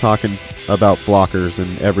for talking about Blockers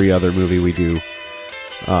and every other movie we do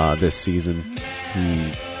this season.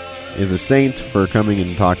 He is a saint for coming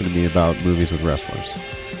and talking to me about movies with wrestlers.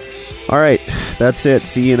 All right, that's it.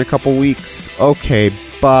 See you in a couple weeks. Okay,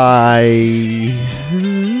 bye.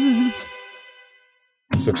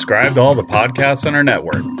 Subscribe to all the podcasts on our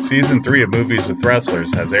network. Season 3 of Movies with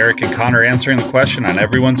Wrestlers has Eric and Connor answering the question on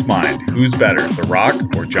everyone's mind: who's better, The Rock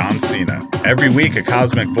or John Cena? Every week, a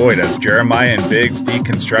Cosmic Void has Jeremiah and Biggs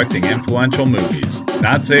deconstructing influential movies.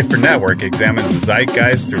 Not Safe for Network examines the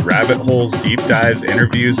zeitgeist through rabbit holes, deep dives,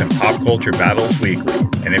 interviews, and pop culture battles weekly.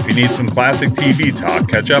 And if you need some classic TV talk,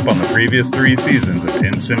 catch up on the previous 3 seasons of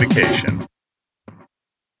In Syndication.